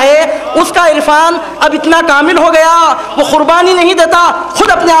पहचान रहा है उसका इरफान अब इतना कामिल हो गया, वो कुर्बानी नहीं देता, खुद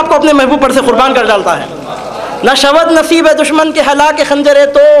अपने आप को अपने महबूब पर से कुर्बान कर डालता है। न शवद नसीब है दुश्मन के हला के खंजरे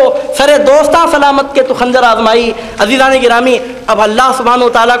तो सरे दोस्ता सलामत के तो खंजर आजमाई। अज़ीज़ान गिरामी, अब अल्लाह सुब्हानहु व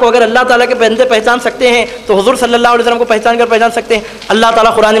तआला को अगर अल्लाह ताला के बंदे पहचान सकते हैं तो हुज़ूर सल्लल्लाहु अलैहि वसल्लम को पहचान सकते हैं। अल्लाह ताला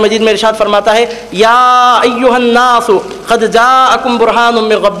कुरान मजीद में इरशाद फरमाता है, या अय्युहन नासु क़द जाअकुम बुरहानुम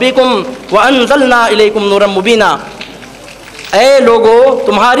मिन रब्बिकुम व अंज़लना इलैकुम नूरम मुबीना। ऐ लोगो,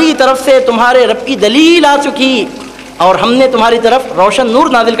 तुम्हारी तरफ से तुम्हारे रब की दलील आ चुकी और हमने तुम्हारी तरफ रोशन नूर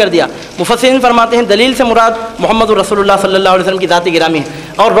नाजिल कर दिया। मुफस्सिरीन फरमाते हैं दलील से मुराद मोहम्मद रसूलुल्लाह सल्लल्लाहु अलैहि वसल्लम की ज़ात गिरामी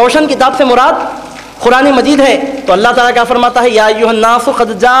है और रोशन किताब से मुराद कुरान मजीद है। तो अल्लाह ताला क्या फरमाता है, या अय्युहन नासु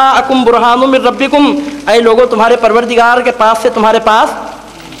क़द जाअकुम बुरहानुम मिन रब्बिकुम। ऐ लोगो, तुम्हारे परवरदिगार के पास से तुम्हारे पास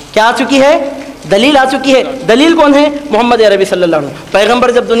क्या आ चुकी है? दलील आ चुकी है। दलील कौन है? मोहम्मद अरबी सल्लल्लाहु अलैहि वसल्लम।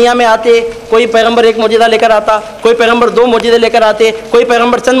 पैगंबर जब दुनिया में आते, कोई पैगंबर एक मौजिज़ा लेकर आता, कोई पैगंबर 2 मौजिज़े लेकर आते, कोई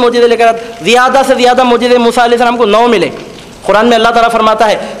पैगंबर चंद मौजिज़े लेकर आते। ज़्यादा से ज़्यादा मौजिज़े मूसा अलैहिस्सलाम को 9 मिले। कुरान में अल्लाह ताला फरमाता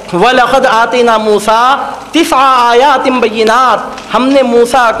है, वलक़द आतिना मूसा 9 आयातिन बय्यिनात। हमने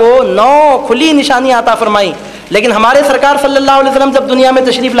मूसा को 9 खुली निशानियाँ अता फरमाई। लेकिन हमारे सरकार सल्लल्लाहु अलैहि वसल्लम जब दुनिया में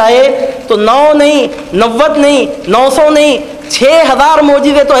तशरीफ़ लाए तो 9 नहीं, 90 नहीं, 900 नहीं, 6000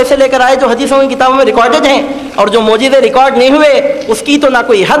 मौजिज़े तो ऐसे लेकर आए जो हदीसों की किताबों में रिकॉर्डेड हैं। और जो मौजिज़े रिकॉर्ड नहीं हुए उसकी तो ना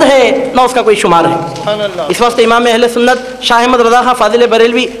कोई हद है ना उसका कोई शुमार है। इस वास्ते इमाम अहले सुन्नत शाह अहमद रज़ा खां फ़ाज़िल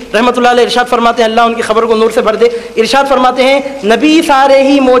बरेलवी रहमतुल्लाह अलैह इरशाद फरमाते हैं, अल्लाह उनकी खबर को नूर से भर दे, इरशाद फरमाते हैं, नबी सारे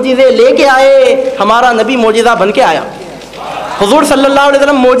ही मौजिज़े लेके आए, हमारा नबी मौजिज़ा बन के आया। हुज़ूर सल्लल्लाहु अलैहि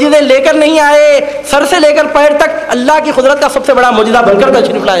वसल्लम मौजिज़े लेकर नहीं आए, सर से लेकर पैर तक अल्लाह की कुदरत का सबसे बड़ा मौजिज़ा बनकर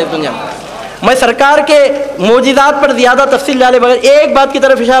तशरीफ़ लाए दुनिया में। मैं सरकार के मौजिज़ात पर ज़्यादा तफसील डाले बगैर एक बात की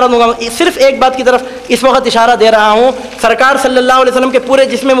तरफ इशारा दूंगा, सिर्फ एक बात की तरफ इस वक्त इशारा दे रहा हूँ। सरकार सल्लल्लाहु अलैहि वसल्लम के पूरे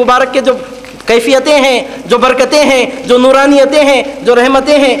जिस्म मुबारक के जो कैफियतें हैं, जो बरकतें हैं, जो नूरानियतें हैं, जो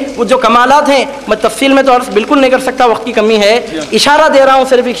रहमतें हैं, वो जो कमालात हैं, मैं तफसील में तो अर्ज़ बिल्कुल नहीं कर सकता, वक्त की कमी है। इशारा दे रहा हूँ,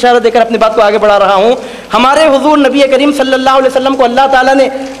 सिर्फ इशारा देकर अपनी बात को आगे बढ़ा रहा हूँ। हमारे हुज़ूर नबी करीम सल्लल्लाहु अलैहि वसल्लम को अल्लाह ताला ने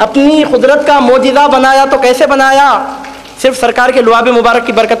अपनी कुदरत का मौजिज़ा बनाया तो कैसे बनाया? सिर्फ सरकार के लुआब मुबारक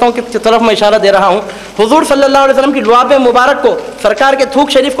की बरकतों की तरफ मैं इशारा दे रहा हूँ। हुज़ूर सल्लल्लाहु अलैहि वसल्लम की लुआब मुबारक को, सरकार के थूक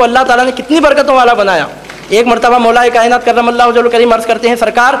शरीफ को अल्लाह ताला ने कितनी बरकतों वाला बनाया। एक मरतबा मौला कायनात करमल्लाहु वजहहु करीम अर्ज़ करते हैं,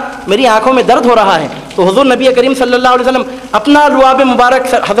 सरकार मेरी आंखों में दर्द हो रहा है। तो हुज़ूर नबी करीम सल्लल्लाहु अलैहि वसल्लम अपना लुआब मुबारक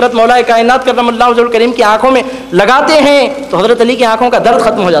हज़रत मौला कायनात करमल्लाहु वजहहु करीम की आंखों में लगाते हैं तो हज़रत अली की आंखों का दर्द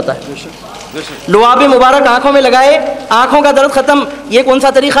खत्म हो जाता है। लुआब मुबारक आंखों में लगाए, आंखों का दर्द खत्म। ये कौन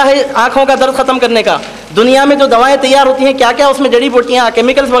सा तरीका है आंखों का दर्द खत्म करने का? दुनिया में जो दवाएं तैयार होती हैं, क्या क्या उसमें जड़ी बूटियाँ,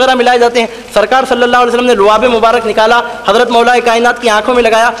 केमिकल्स वगैरह मिलाए जाते हैं। सरकार सल्लल्लाहु अलैहि वसल्लम ने लुआब मुबारक निकाला, हज़रत मौला कायनात की आंखों में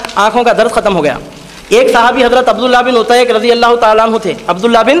लगाया, आंखों का दर्द खत्म हो गया। एक सहाबी हज़रत अब्दुल्ला बिन उतैक रज़ी अल्लाह ताला अन्हु थे।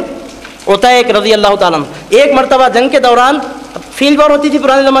 अब्दुल्ला बिन उतैक रज़ी अल्लाह ताला अन्हु एक मरतबा जंग के दौरान फील्ड वॉर होती थी,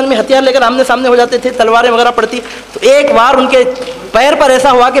 पुराने ज़माने में हथियार लेकर आमने सामने हो जाते थे, तलवारें वगैरह पड़ती। तो एक बार उनके पैर पर ऐसा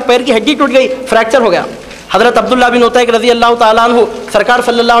हुआ कि पैर की हड्डी टूट गई, फ्रैक्चर हो गया। हज़रत अब्दुल्ला बिन उतैक रज़ी अल्लाह ताला अन्हु सरकार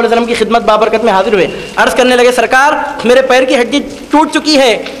सल्लल्लाहु अलैहि वसल्लम की खिदमत बाबरकत में हाजिर हुए। عرض کرنے لگے سرکار میرے پیر کی ہڈی ٹوٹ چکی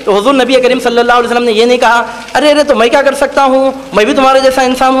ہے. تو حضور نبی کریم صلی اللہ علیہ وسلم نے یہ نہیں کہا ارے ارے تو میں کیا کر سکتا ہوں, میں بھی تمہارے جیسا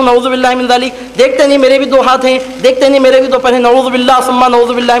انسان ہوں, نعوذ باللہ من ذالک, دیکھتے نہیں میرے بھی 2 ہاتھ ہیں, دیکھتے نہیں میرے بھی 2 پیر ہیں, نعوذ باللہ ثم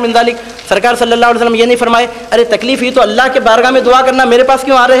نعوذ باللہ من ذالک. سرکار صلی اللہ علیہ وسلم یہ نہیں فرمائے ارے تکلیف ہی تو اللہ کے بارگاہ میں دعا کرنا, میرے پاس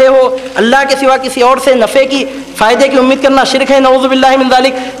کیوں آ رہے ہو, اللہ کے سوا کسی اور سے نفع کی فائدے کی امید کرنا شرک ہے, نعوذ باللہ من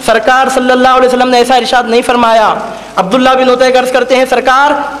ذالک. سرکار صلی اللہ علیہ وسلم نے ایسا ارشاد نہیں فرمایا. عبداللہ بن عتیق عرض کرتے ہیں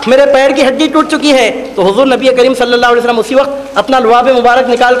سرکار میرے پیر کی ہڈی ٹوٹ چکی ہے. تو حضور نبی کریم صلی اللہ علیہ وسلم اسی وقت اپنا لعاب مبارک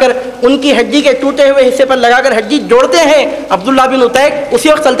نکال کر ان کی ہڈی کے ٹوٹے ہوئے حصے پر لگا کر ہڈی جوڑتے ہیں. عبداللہ بن عتیق اسی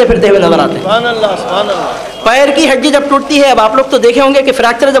وقت چلتے پھرتے ہوئے نظر آتے ہیں. سبحان اللہ سبحان اللہ. پیر کی ہڈی جب ٹوٹتی ہے, اب آپ لوگ تو دیکھے ہوں گے کہ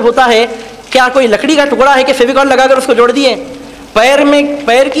فریکچر جب ہوتا ہے کیا کوئی لکڑی کا ٹکڑا ہے کہ فیویکول لگا کر اس کو جوڑ دیے.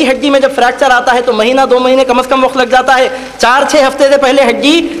 پیر کی ہڈی میں جب فریکچر آتا ہے تو مہینہ 2 مہینے کم از کم وقت لگ جاتا ہے. 4-6 ہفتے سے پہلے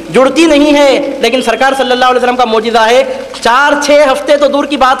ہڈی جڑتی نہیں ہے. لیکن سرکار صلی اللہ علیہ وسلم کا معجزہ ہے 4-6 ہفتے تو دور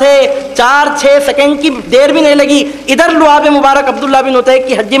کی بات ہے, 4-6 سیکنڈ کی دیر بھی نہیں لگی. ادھر لعاب مبارک عبداللہ بن عتیق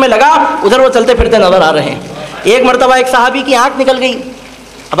کی ہڈی میں لگا, ادھر وہ چلتے پھرتے نظر آ رہے ہیں. ایک مرتبہ ایک صحابی کی آنکھ نکل گئی.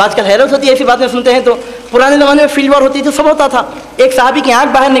 اب آج کل حیرت ہوتی ہے ایسی باتیں سنتے ہیں تو, پرانے زمانے میں فیلڈ وار ہوتی تھی, سب ہوتا تھا. ایک صحابی کی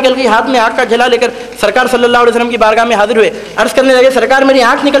آنکھ باہر نکل گئی, ہاتھ میں آنکھ کا جھلا لے کر سرکار صلی اللہ علیہ وسلم کی بارگاہ میں حاضر ہوئے. عرض کرنے لگے سرکار میری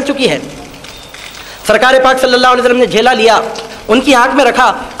آنکھ نکل چکی ہے. سرکار پاک صلی اللہ علیہ وسلم نے جھیلا لیا, ان کی آنکھ میں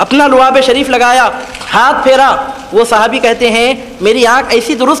رکھا, اپنا لعاب شریف لگایا, ہاتھ پھیرا. وہ صحابی کہتے ہیں میری آنکھ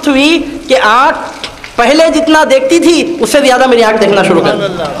ایسی درست ہوئی کہ آنکھ پہلے جتنا دیکھتی تھی اس سے زیادہ میری آنکھ دیکھنا شروع کر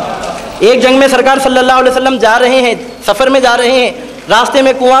دی. ایک جنگ میں سرکار صلی اللہ علیہ وسلم جا رہے ہیں, سفر میں جا رہے ہیں, راستے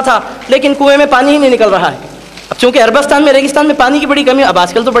میں کنواں تھا لیکن کنویں میں پانی ہی نہیں نکل رہا ہے. اب چونکہ عربستان میں ریگستان میں پانی کی بڑی کمی, اب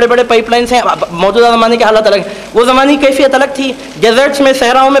آج کل تو بڑے بڑے پائپ لائنس ہیں, موجودہ زمانے کی حالت الگ ہے, وہ زمانے کی کیفیت الگ تھی. ڈیزرٹس میں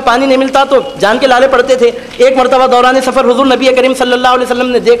صحراؤں میں پانی نہیں ملتا تو جان کے لالے پڑتے تھے. ایک مرتبہ دوران سفر حضور نبی کریم صلی اللہ علیہ وسلم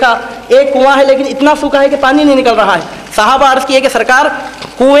نے دیکھا ایک کنواں ہے لیکن اتنا سوکھا ہے کہ پانی نہیں نکل رہا ہے. صحابہ عرض کیے کہ سرکار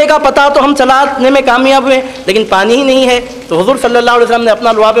کنویں کا پتہ تو ہم چلانے میں کامیاب ہوئے لیکن پانی ہی نہیں ہے. تو حضور صلی اللہ علیہ وسلم نے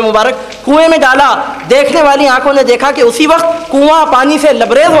اپنا لعاب مبارک کنویں میں ڈالا. دیکھنے والی آنکھوں نے دیکھا کہ اسی وقت کنواں پانی سے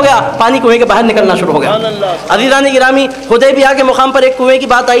لبریز ہو گیا, پانی کنویں کے باہر نکلنا شروع ہو گیا. عزیزان گرامی, حدیبیہ کے مقام پر ایک کنویں کی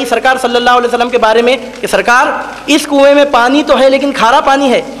بات آئی سرکار صلی اللہ علیہ وسلم کے بارے میں کہ سرکار اس کنویں میں پانی تو ہے لیکن کھارا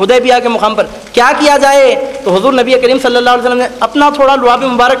پانی ہے. حدیبیہ کے مقام پر کیا کیا جائے؟ تو حضور نبی کریم صلی اللہ علیہ وسلم نے اپنا تھوڑا لعاب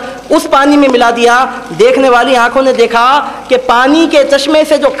مبارک اس پانی میں ملا دیا. دیکھنے والی آنکھوں نے دیکھا کہ پانی کے چشمے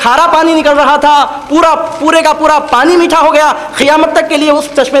سے جو کھارا پانی نکل رہا تھا پورے کا پورا پانی میٹھا ہو گیا. قیامت تک کے لیے اس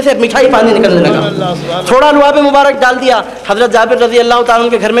چشمے سے میٹھا ہی پانی نکلنے لگا. تھوڑا لعاب مبارک ڈال دیا. حضرت جابر رضی اللہ تعالیٰ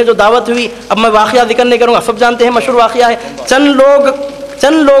عنہ کے گھر میں جو دعوت ہوئی, اب میں واقعہ ذکر نہیں کروں گا, سب جانتے ہیں, مشہور واقعہ ہے.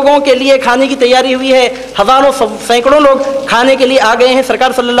 چند لوگوں کے لیے کھانے کی تیاری ہوئی ہے, ہزاروں سینکڑوں لوگ کھانے کے لیے آ گئے ہیں.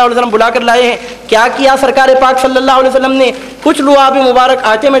 سرکار صلی اللہ علیہ وسلم بلا کر لائے ہیں. کیا کیا سرکار پاک صلی اللہ علیہ وسلم نے؟ کچھ لعاب مبارک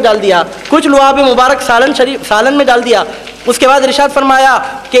آٹے میں ڈال دیا, کچھ لعاب مبارک سالن میں ڈال دیا. اس کے بعد ارشاد فرمایا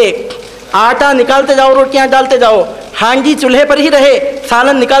کہ آٹا نکالتے جاؤ, روٹیاں ڈالتے جاؤ, ہانڈی چولہے پر ہی رہے,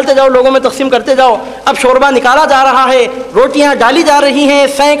 سالن نکالتے جاؤ, لوگوں میں تقسیم کرتے جاؤ. اب شوربہ نکالا جا رہا ہے, روٹیاں ڈالی جا رہی ہیں,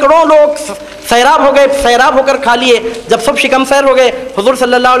 سینکڑوں لوگ سیراب ہو گئے, سیراب ہو کر کھا لیے. جب سب شکم سیر ہو گئے, حضور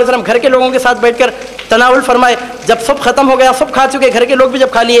صلی اللہ علیہ وسلم گھر کے لوگوں کے ساتھ بیٹھ کر تناول فرمائے. جب سب ختم ہو گیا, سب کھا چکے, گھر کے لوگ بھی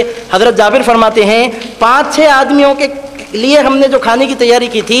جب کھا لیے, حضرت جابر فرماتے ہیں 5-6 آدمیوں کے لیے ہم نے جو کھانے کی تیاری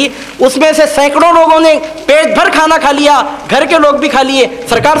کی تھی اس میں سے سینکڑوں لوگوں نے پیٹ بھر کھانا کھا لیا, گھر کے لوگ بھی کھا لیے,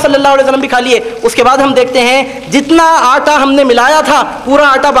 سرکار صلی اللہ علیہ وسلم بھی کھا لیے. اس کے بعد ہم دیکھتے ہیں جتنا آٹا ہم نے ملایا تھا پورا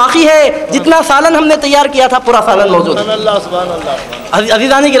آٹا باقی ہے, جتنا سالن ہم نے تیار کیا تھا پورا سالن موجود ہے.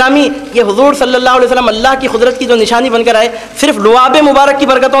 عزیزان گرامی, یہ حضور صلی اللہ علیہ وسلم اللہ کی قدرت کی جو نشانی بن کر آئے, صرف لعاب مبارک کی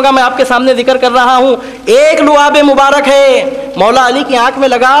برکتوں کا میں آپ کے سامنے ذکر کر رہا ہوں. ایک لعاب مبارک ہے, مولا علی کی آنکھ میں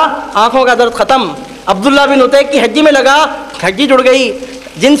لگا, آنکھوں کا درد ختم. عبداللہ بن عتیق کی ہڈی میں لگا, ہڈی جڑ گئی.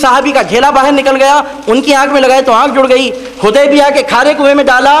 جن صحابی کا جھیلا باہر نکل گیا ان کی آنکھ میں لگائے تو آنکھ جڑ گئی. حدیبیہ کے کھارے کنویں میں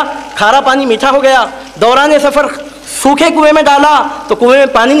ڈالا, کھارا پانی میٹھا ہو گیا. دوران سفر سوکھے کنویں میں ڈالا تو کنویں میں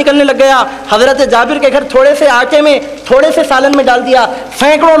پانی نکلنے لگ گیا. حضرت جابر کے گھر تھوڑے سے آٹے میں تھوڑے سے سالن میں ڈال دیا,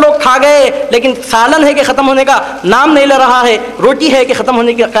 سینکڑوں لوگ کھا گئے, لیکن سالن ہے کہ ختم ہونے کا نام نہیں لے رہا ہے, روٹی ہے کہ ختم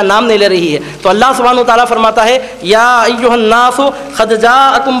ہونے کا نام نہیں لے رہی ہے. تو اللہ سبحانہ و تعالیٰ فرماتا ہے یا ایھا الناس قد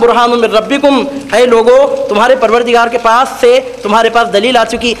جاءکم برہان من ربکم, اے لوگو تمہارے پروردگار کے پاس سے تمہارے پاس دلیل آ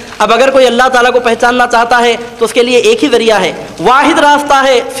چکی. اب اگر کوئی اللہ تعالیٰ کو پہچاننا چاہتا ہے تو اس کے لیے ایک ہی ذریعہ ہے, واحد راستہ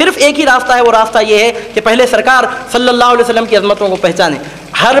ہے, صرف ایک ہی راستہ ہے. وہ راستہ یہ ہے کہ پہلے سرکار صلی اللہ علیہ وسلم کی عظمتوں کو پہچانے.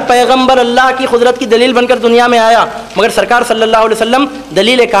 ہر پیغمبر اللہ کی قدرت کی دلیل بن کر دنیا میں آیا, مگر سرکار صلی اللہ علیہ وسلم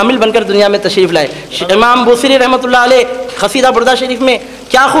دلیل کامل بن کر دنیا میں تشریف لائے. امام بوصیری رحمۃ اللہ علیہ قصیدہ بردہ شریف میں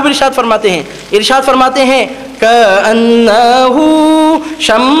کیا خوب ارشاد فرماتے ہیں, ارشاد فرماتے ہیں كأنه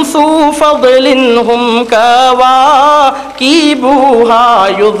شمس فضل هم كواكبها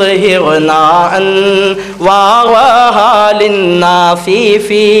يظهرن أنوارها للناس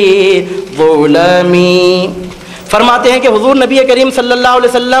في الظلم. فرماتے ہیں کہ حضور نبی کریم صلی اللہ علیہ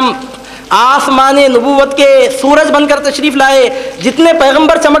وسلم آسمان نبوت کے سورج بن کر تشریف لائے. جتنے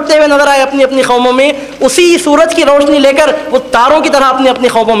پیغمبر چمکتے ہوئے نظر آئے اپنی اپنی قوموں میں، اسی سورج کی روشنی لے کر وہ تاروں کی طرح اپنی اپنی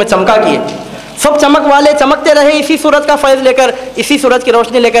قوموں میں چمکا کیے. سب چمک والے چمکتے رہے اسی سورج کا فیض لے کر، اسی سورج کی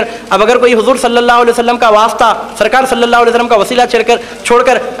روشنی لے کر. اب اگر کوئی حضور صلی اللہ علیہ وسلم کا واسطہ، سرکار صلی اللہ علیہ وسلم کا وسیلہ چھوڑ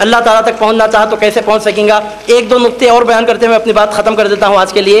کر اللہ تعالیٰ تک پہنچنا چاہا تو کیسے پہنچ سکیں گا؟ ایک دو نقطے اور بیان کرتے ہوئے اپنی بات ختم کر دیتا ہوں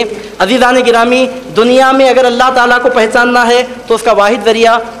آج کے لیے. عزیزان گرامی، دنیا میں اگر اللہ تعالیٰ کو پہچاننا ہے تو اس کا واحد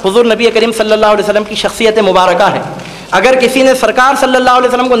ذریعہ حضور نبی کریم صلی اللہ علیہ وسلم کی شخصیت مبارکہ ہے. اگر کسی نے سرکار صلی اللہ علیہ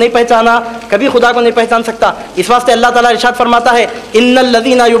وسلم کو نہیں پہچانا، کبھی خدا کو نہیں پہچان سکتا. اس واسطے اللہ تعالیٰ ارشاد فرماتا ہے ان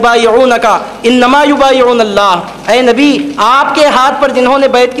الذین یبایعونک انما یبایعون اللہ. اے نبی، آپ کے ہاتھ پر جنہوں نے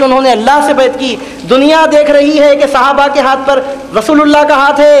بیعت کی انہوں نے اللہ سے بیعت کی. دنیا دیکھ رہی ہے کہ صحابہ کے ہاتھ پر رسول اللہ کا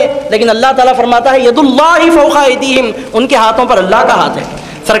ہاتھ ہے، لیکن اللہ تعالیٰ فرماتا ہے ید اللہ فوق ایدیہم، ان کے ہاتھوں پر اللہ کا ہاتھ ہے.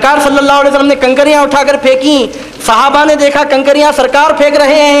 سرکار صلی اللہ علیہ وسلم نے کنکریاں اٹھا کر پھینکی، صحابہ نے دیکھا کنکریاں سرکار پھینک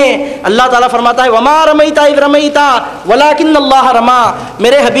رہے ہیں. اللہ تعالیٰ فرماتا ہے وما رمیت اذ رمیت ولکن اللہ رما.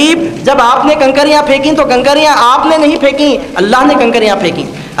 میرے حبیب، جب آپ نے کنکریاں پھینکی تو کنکریاں آپ نے نہیں پھینکی، اللہ نے کنکریاں پھینکی.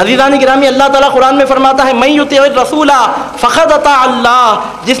 عزیزان گرامی، اللہ تعالیٰ قرآن میں فرماتا ہے من یطع الرسول فقد اطاع اللہ.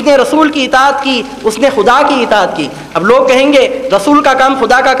 جس نے رسول کی اطاعت کی اس نے خدا کی اطاعت کی. اب لوگ کہیں گے رسول کا کام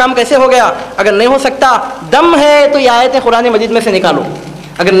خدا کا کام کیسے ہو گیا؟ اگر نہیں ہو سکتا، دم ہے تو یہ آیتیں قرآن مجید میں سے نکالو.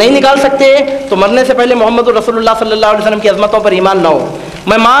 اگر نہیں نکال سکتے تو مرنے سے پہلے محمد رسول اللہ صلی اللہ علیہ وسلم کی عظمتوں پر ایمان لاؤ.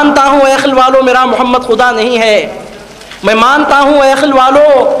 میں مانتا ہوں اے عقل والو میرا محمد خدا نہیں ہے. میں مانتا ہوں اے عقل والو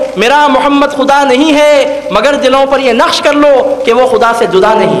میرا محمد خدا نہیں ہے، مگر دلوں پر یہ نقش کر لو کہ وہ خدا سے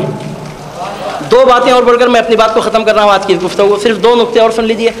جدا نہیں. دو باتیں اور بڑھ کر میں اپنی بات کو ختم کر رہا ہوں آج کی گفتگو. صرف دو نقطے اور سن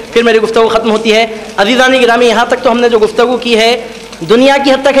لیجئے پھر میری گفتگو ختم ہوتی ہے. عزیزان گرامی، یہاں تک تو ہم نے جو گفتگو کی ہے دنیا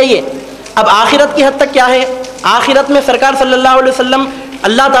کی حد تک ہے یہ. اب آخرت کی حد تک کیا ہے؟ آخرت میں سرکار صلی اللہ علیہ وسلم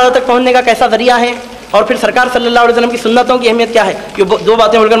اللہ تعالیٰ تک پہنچنے کا کیسا ذریعہ ہے، اور پھر سرکار صلی اللہ علیہ وسلم کی سنتوں کی اہمیت کیا ہے. یہ دو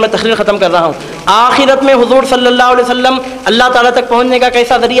باتیں بول کر میں تقریر ختم کر رہا ہوں. آخرت میں حضور صلی اللہ علیہ وسلم اللہ تعالیٰ تک پہنچنے کا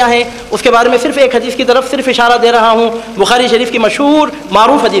کیسا ذریعہ ہے، اس کے بارے میں صرف ایک حدیث کی طرف صرف اشارہ دے رہا ہوں. بخاری شریف کی مشہور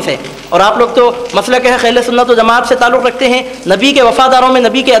معروف حدیث ہے، اور آپ لوگ تو مسلک اہل سنت و جماعت سے تعلق رکھتے ہیں، نبی کے وفاداروں میں،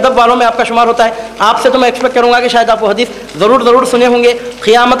 نبی کے ادب والوں میں آپ کا شمار ہوتا ہے. آپ سے تو میں ایکسپیکٹ کروں گا کہ شاید آپ وہ حدیث ضرور سنے ہوں گے.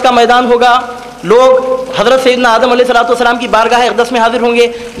 قیامت کا میدان ہوگا، لوگ حضرت سیدنا آدم علیہ السلام کی بارگاہ اقدس میں حاضر ہوں گے.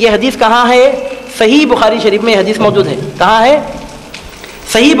 یہ حدیث کہاں ہے؟ صحیح بخاری شریف میں حدیث موجود ہے. کہاں ہے؟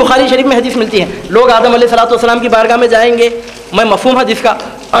 صحیح بخاری شریف میں حدیث ملتی ہے. لوگ آدم علیہ السلام کی بارگاہ میں جائیں گے. میں مفہوم حدیث کا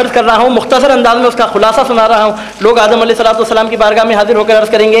عرض کر رہا ہوں، مختصر انداز میں اس کا خلاصہ سنا رہا ہوں. لوگ آدم علیہ السلام کی بارگاہ میں حاضر ہو کر عرض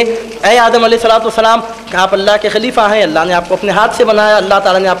کریں گے اے آدم علیہ السلام، آپ اللہ کے خلیفہ ہیں، اللہ نے آپ کو اپنے ہاتھ سے بنایا، اللہ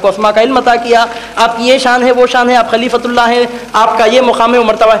تعالیٰ نے آپ کو اسماء کا علم عطا کیا، آپ کی یہ شان ہے وہ شان ہے، آپ خلیفۃ اللہ ہیں، آپ کا یہ مقام و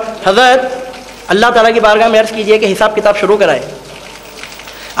مرتبہ ہے. حضرت اللہ تعالیٰ کی بارگاہ میں عرض کیجئے کہ حساب کتاب شروع کرائے.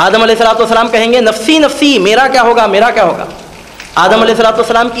 آدم علیہ السلام کہیں گے نفسی نفسی، میرا کیا ہوگا میرا کیا ہوگا. آدم علیہ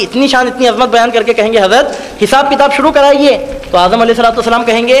السلام کی اتنی شان اتنی عظمت بیان کر کے کہیں گے حضرت حساب کتاب شروع کرائیے. تو آدم علیہ السلام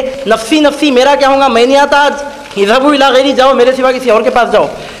کہیں گے نفسی نفسی، میرا کیا ہوگا، میں نہیں آتا آج، اذهبوا الی غیری، جاؤ میرے سوا کسی اور کے پاس جاؤ.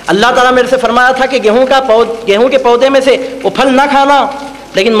 اللہ تعالیٰ میرے سے فرمایا تھا کہ گیہوں کے پودے میں سے وہ پھل نہ کھانا،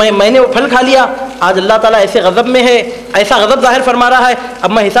 لیکن میں نے وہ پھل کھا لیا. آج اللہ تعالیٰ ایسے غضب میں ہے، ایسا غضب ظاہر فرما رہا ہے.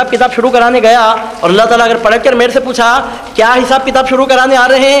 اب میں حساب کتاب شروع کرانے گیا اور اللہ تعالیٰ اگر پلٹ کر میرے سے پوچھا کیا حساب کتاب شروع کرانے آ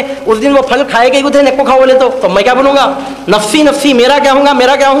رہے ہیں، اس دن وہ پھل کھائے گئے تھے نیکو کھاؤ بولے تو میں کیا بولوں گا؟ نفسی نفسی، میرا کیا ہوں گا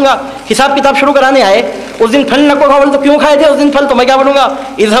میرا کیا ہوں گا. حساب کتاب شروع کرانے آئے، اس دن پھل نکو کھاؤ بولے تو کیوں کھائے تھے اس دن پھل، تو میں کیا بولوں گا؟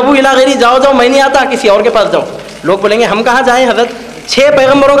 اذهبوا الی غیری، جاؤ میں نہیں آتا، کسی اور کے پاس جاؤ. لوگ بولیں گے ہم کہاں جائیں حضرت؟ 6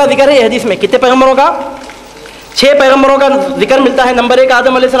 پیغمبروں کا ذکر ہے یہ حدیث میں. کتنے پیغمبروں کا؟ 6 پیغمبروں کا ذکر ملتا ہے. نمبر 1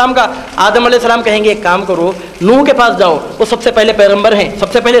 آدم علیہ السلام کا. آدم علیہ السلام کہیں گے ایک کام کرو، نوح کے پاس جاؤ، وہ سب سے پہلے پیغمبر ہیں،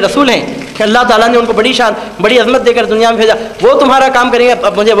 سب سے پہلے رسول ہیں کہ اللہ تعالیٰ نے ان کو بڑی شان بڑی عظمت دے کر دنیا میں بھیجا، وہ تمہارا کام کریں گے.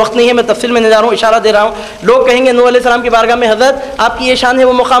 اب مجھے وقت نہیں ہے، میں تفصیل میں نہیں جا رہا ہوں، اشارہ دے رہا ہوں. لوگ کہیں گے نوح علیہ السلام کی بارگاہ میں حضرت آپ کی یہ شان ہے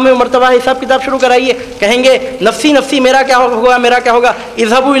وہ مقام ہے وہ مرتبہ ہے، حساب کتاب شروع کرائیے. کہیں گے نفسی نفسی، میرا کیا ہوگا میرا کیا ہوگا.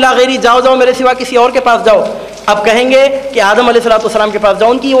 اذهبوا الی غیری، جاؤ میرے سوا کسی اور کے پاس جاؤ. اب کہیں گے کہ آدم علیہ السلام کے پاس جاؤ،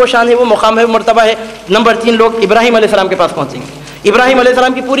 ان کی وہ شان ہے وہ مقام ہے وہ مرتبہ ہے. نمبر 3 لوگ ابراہیم علیہ السلام کے پاس پہنچیں گے. ابراہیم علیہ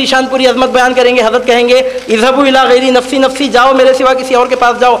السلام کی پوری شان پوری عظمت بیان کریں گے. حضرت کہیں گے اذهبوا الی غیری، نفسی نفسی، جاؤ میرے سوا کسی اور کے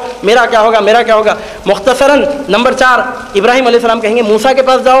پاس جاؤ، میرا کیا ہوگا میرا کیا ہوگا. مختصراً نمبر 4 ابراہیم علیہ السلام کہیں گے موسیٰ کے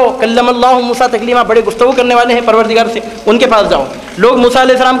پاس جاؤ، کلم اللہ موسیٰ تکلیما، بڑے گفتگو کرنے والے ہیں پروردگار سے، ان کے پاس جاؤ. لوگ موسیٰ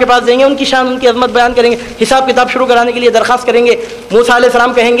علیہ السلام کے پاس جائیں گے، ان کی شان ان کی عظمت بیان کریں گے، حساب کتاب شروع کرانے کے لیے درخواست کریں گے. موسیٰ علیہ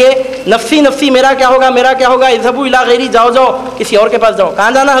السلام کہیں گے نفسی نفسی، میرا کیا ہوگا میرا کیا ہوگا. اذهبوا الی غیری، جاؤ کسی اور کے پاس جاؤ.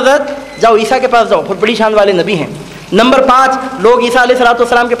 کہاں جانا حضرت؟ جاؤ عیسیٰ کے پاس جاؤ، بہت بڑی شان والے نبی ہیں. نمبر 5 لوگ عیسیٰ علیہ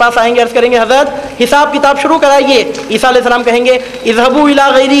السلام کے پاس آئیں گے، عرض کریں گے حضرت حساب کتاب شروع کرائیے. عیسیٰ علیہ السلام کہیں گے اذهبوا الی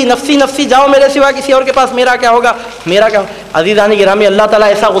غیری، نفسی نفسی، جاؤ میرے سوا کسی اور کے پاس، میرا کیا ہوگا میرا کیا ہوگا. अज़ीज़ान गिरामी, अल्लाह ताला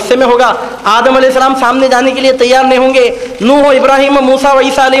ऐसा गुस्से में होगा, आदम अलैहिस्सलाम सामने जाने के लिए तैयार नहीं होंगे, नूह, इब्राहिम, मूसा व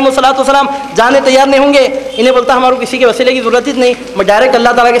ईसा अलैहिस्सलाम जाने तैयार नहीं होंगे। इन्हें बोलता हमारे किसी के वसीले की ज़रूरत ही नहीं, मैं डायरेक्ट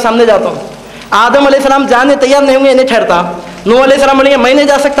अल्लाह ताला के सामने जाता हूँ। आदम अलैहिस्सलाम जाने तैयार नहीं होंगे, इन्हें ठहरता। नूह अलैहिस्सलाम बोलेंगे मैं नहीं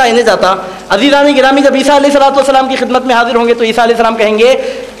जा सकता, इन्हें जाता। अज़ीज़ान गिरामी, जब ईसा अलैहिस्सलाम की खिदमत में हाजिर होंगे तो ईसा अलैहिस्सलाम कहेंगे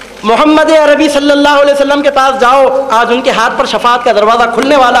मोहम्मद अरबी सल्लल्लाहु अलैहि वसल्लम के पास जाओ, आज उनके हाथ पर शफाअत का दरवाज़ा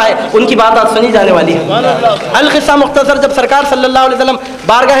खुलने वाला है, उनकी बात आज सुनी जाने वाली है। अल-क़िस्सा मुख्तसर, जब सरकार सल्लल्लाहु अलैहि वसल्लम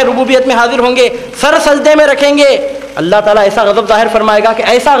बारगाह रुबूबियत में हाजिर होंगे, सर सजदे में रखेंगे, अल्लाह ताला ऐसा गज़ब ज़ाहिर फरमाएगा कि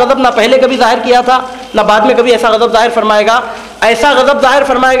ऐसा गज़ब ना पहले कभी ज़ाहिर किया था ना बाद में कभी ऐसा गज़ब ज़ाहिर फरमाएगा। ऐसा गज़ब ज़ाहिर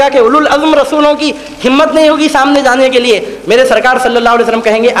फरमाएगा कि उलुल अज़्म रसूलों की हिम्मत नहीं होगी सामने जाने के लिए। मेरे सरकार सल्लल्लाहु अलैहि वसल्लम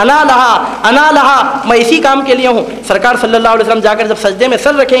कहेंगे अना लहा, मैं इसी काम के लिए हूँ। सरकार सल्लल्लाहु अलैहि वसल्लम जाकर जब सजदे में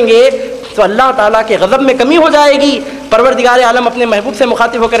सर रखेंगे तो अल्लाह ताला के गज़ब में कमी हो जाएगी। परवरदिगार आलम अपने महबूब से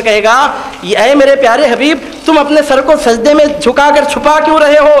मुखातिब होकर कहेगा, ये ऐ मेरे प्यारे हबीब, तुम अपने सर को सजदे में झुकाकर छुपा क्यों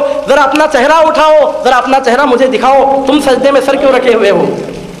रहे हो? ज़रा अपना चेहरा उठाओ, ज़रा अपना चेहरा मुझे दिखाओ, तुम सजदे में सर क्यों रखे हुए हो?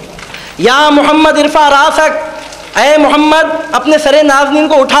 या मोहम्मद इरफा रासक, ऐ मोहम्मद अपने सरे नाज़नीन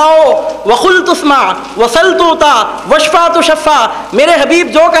को उठाओ। वकुल तुस्मा वसल तूता वशफा तो शफ़ा, मेरे हबीब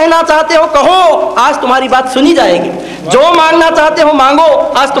जो कहना चाहते हो कहो, आज तुम्हारी बात सुनी जाएगी। जो मांगना चाहते हो मांगो,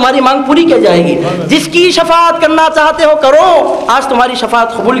 आज तुम्हारी मांग पूरी की जाएगी। जिसकी शफाअत करना चाहते हो करो, आज तुम्हारी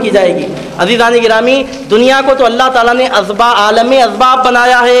शफाअत कबूल की जाएगी। अज़ीज़ान गिरामी, दुनिया को तो अल्लाह ताला ने आलम असबाब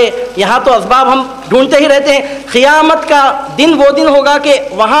बनाया है, यहाँ तो असबाब हम ढूंढते ही रहते हैं। क़ियामत का दिन वो दिन होगा कि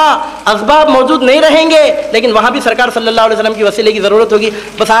वहाँ असबाब मौजूद नहीं रहेंगे, लेकिन वहाँ भी सरकार सल्लल्लाहु अलैहि वसल्लम की वसीले की ज़रूरत होगी।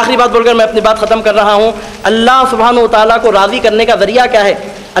 बस आखिरी बात बोलकर मैं अपनी बात ख़त्म कर रहा हूँ। अल्लाह सुब्हानहू व तआला को राज़ी करने का ज़रिया क्या है?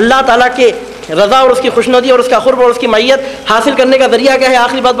 अल्लाह ताला के रज़ा और उसकी खुशनुदी और उसका क़ुर्ब और उसकी मैयत हासिल करने का ज़रिया क्या है?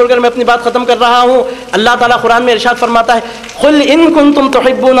 आखिरी बात बोलकर मैं अपनी बात ख़त्म कर रहा हूँ। अल्लाह ताला कुरान में इरशाद फरमाता है, कुल इन कुंतुम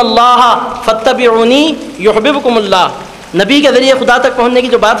तुहिब्बूनल्लाह फत्तबिऊनी युहिब्बुकुमुल्लाह। नबी के ज़रिए खुदा तक पहुँचने की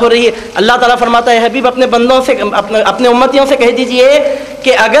जो बात हो रही है, अल्लाह ताला फरमाता है, हबीब अपने बंदों से, अपने उम्मतियों से कह दीजिए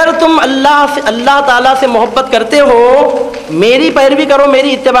कि अगर तुम अल्लाह ताला से मोहब्बत करते हो, मेरी पैरवी करो,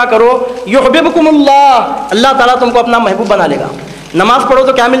 मेरी इत्तिबा करो, युहिब्बुकुमुल्लाह, अल्लाह ताला तुमको अपना महबूब बना लेगा। नमाज पढ़ो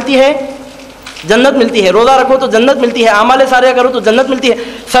तो क्या मिलती है? जन्नत मिलती है। रोज़ा रखो तो जन्नत मिलती है। आमाले सारे करो तो जन्नत मिलती है।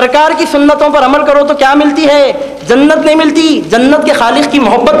 सरकार की सुन्नतों पर अमल करो तो क्या मिलती है? जन्नत नहीं मिलती, जन्नत के खालिक की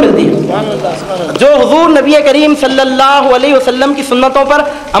मोहब्बत मिलती है। जो हुजूर नबी करीम सल्लल्लाहु अलैहि वसल्लम की सुन्नतों पर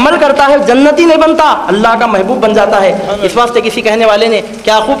अमल करता है जन्नती नहीं बनता, अल्लाह का महबूब बन जाता है। इस वास्ते किसी कहने वाले ने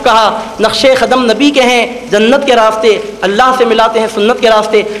क्या खूब कहा, नक्शे कदम नबी के हैं, जन्नत के रास्ते अल्लाह से मिलाते हैं सुन्नत के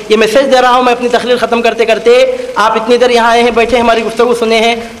रास्ते। ये मैसेज दे रहा हूँ मैं अपनी तकरीर ख़त्म करते करते। आप इतनी देर यहाँ आए हैं, बैठे हमारी गुफ्तगू सुने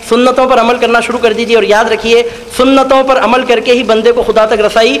हैं, सुन्नतों पर अमल करना शुरू कर दीजिए और याद रखिए सुन्नतों पर अमल करके ही बंदे को खुदा तक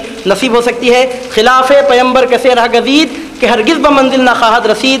रसाई नसीब हो सकती है। खिलाफे पैगंबर कैसे रहा गजीद कि हरगिज़ ब मंजिल ना खाहत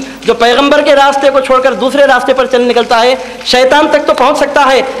रसीद। जो पैगंबर के रास्ते को छोड़कर दूसरे रास्ते पर चल निकलता है, शैतान तक तो पहुंच सकता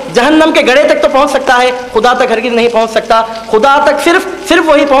है, जहन्नम के गड़े तक तो पहुंच सकता है, खुदा तक हरगिज़ नहीं पहुंच सकता। खुदा तक सिर्फ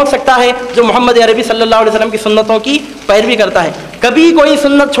वही पहुंच सकता है जो मोहम्मद अरबी सल्लल्लाहु अलैहि वसल्लम की सुन्नतों की पैरवी करता है। कभी कोई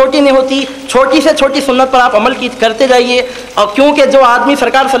सुन्नत छोटी नहीं होती, छोटी से छोटी सुन्नत पर आप अमल करते जाइए। और क्योंकि जो आदमी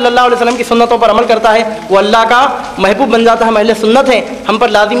सरकार सल्लल्लाहु अलैहि वसल्लम की सुन्नतों पर अमल करता है वो अल्लाह का महबूब बन जाता है। अहले सुन्नत हैं, हम पर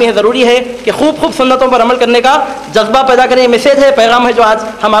लाजिमी है, ज़रूरी है कि खूब सुन्नतों पर अमल करने का जज्बा पैदा करें। मैसेज है, पैगाम है जो आज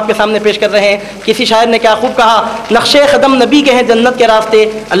हम आपके सामने पेश कर रहे हैं। किसी शायर ने क्या खूब कहा, नक्शे कदम नबी के हैं जन्नत के रास्ते,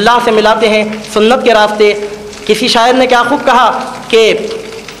 अल्लाह से मिलाते हैं सुन्नत के रास्ते। किसी शायर ने क्या खूब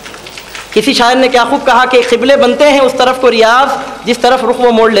कहा कि क़िबले बनते हैं उस तरफ को रियाज जिस तरफ रुख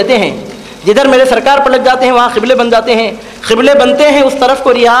वो मोड़ लेते हैं। जिधर मेरे सरकार पलट जाते हैं वहाँ क़िबले बन जाते हैं। क़िबले बनते हैं उस तरफ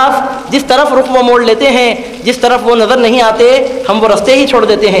को रियाज जिस तरफ रुख वो मोड़ लेते हैं, जिस तरफ वो नज़र नहीं आते हम वो रास्ते ही छोड़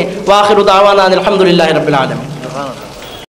देते हैं। व आखिरु दावाना अनिल हम्दुलिल्लाहि रब्बिल आलमीन।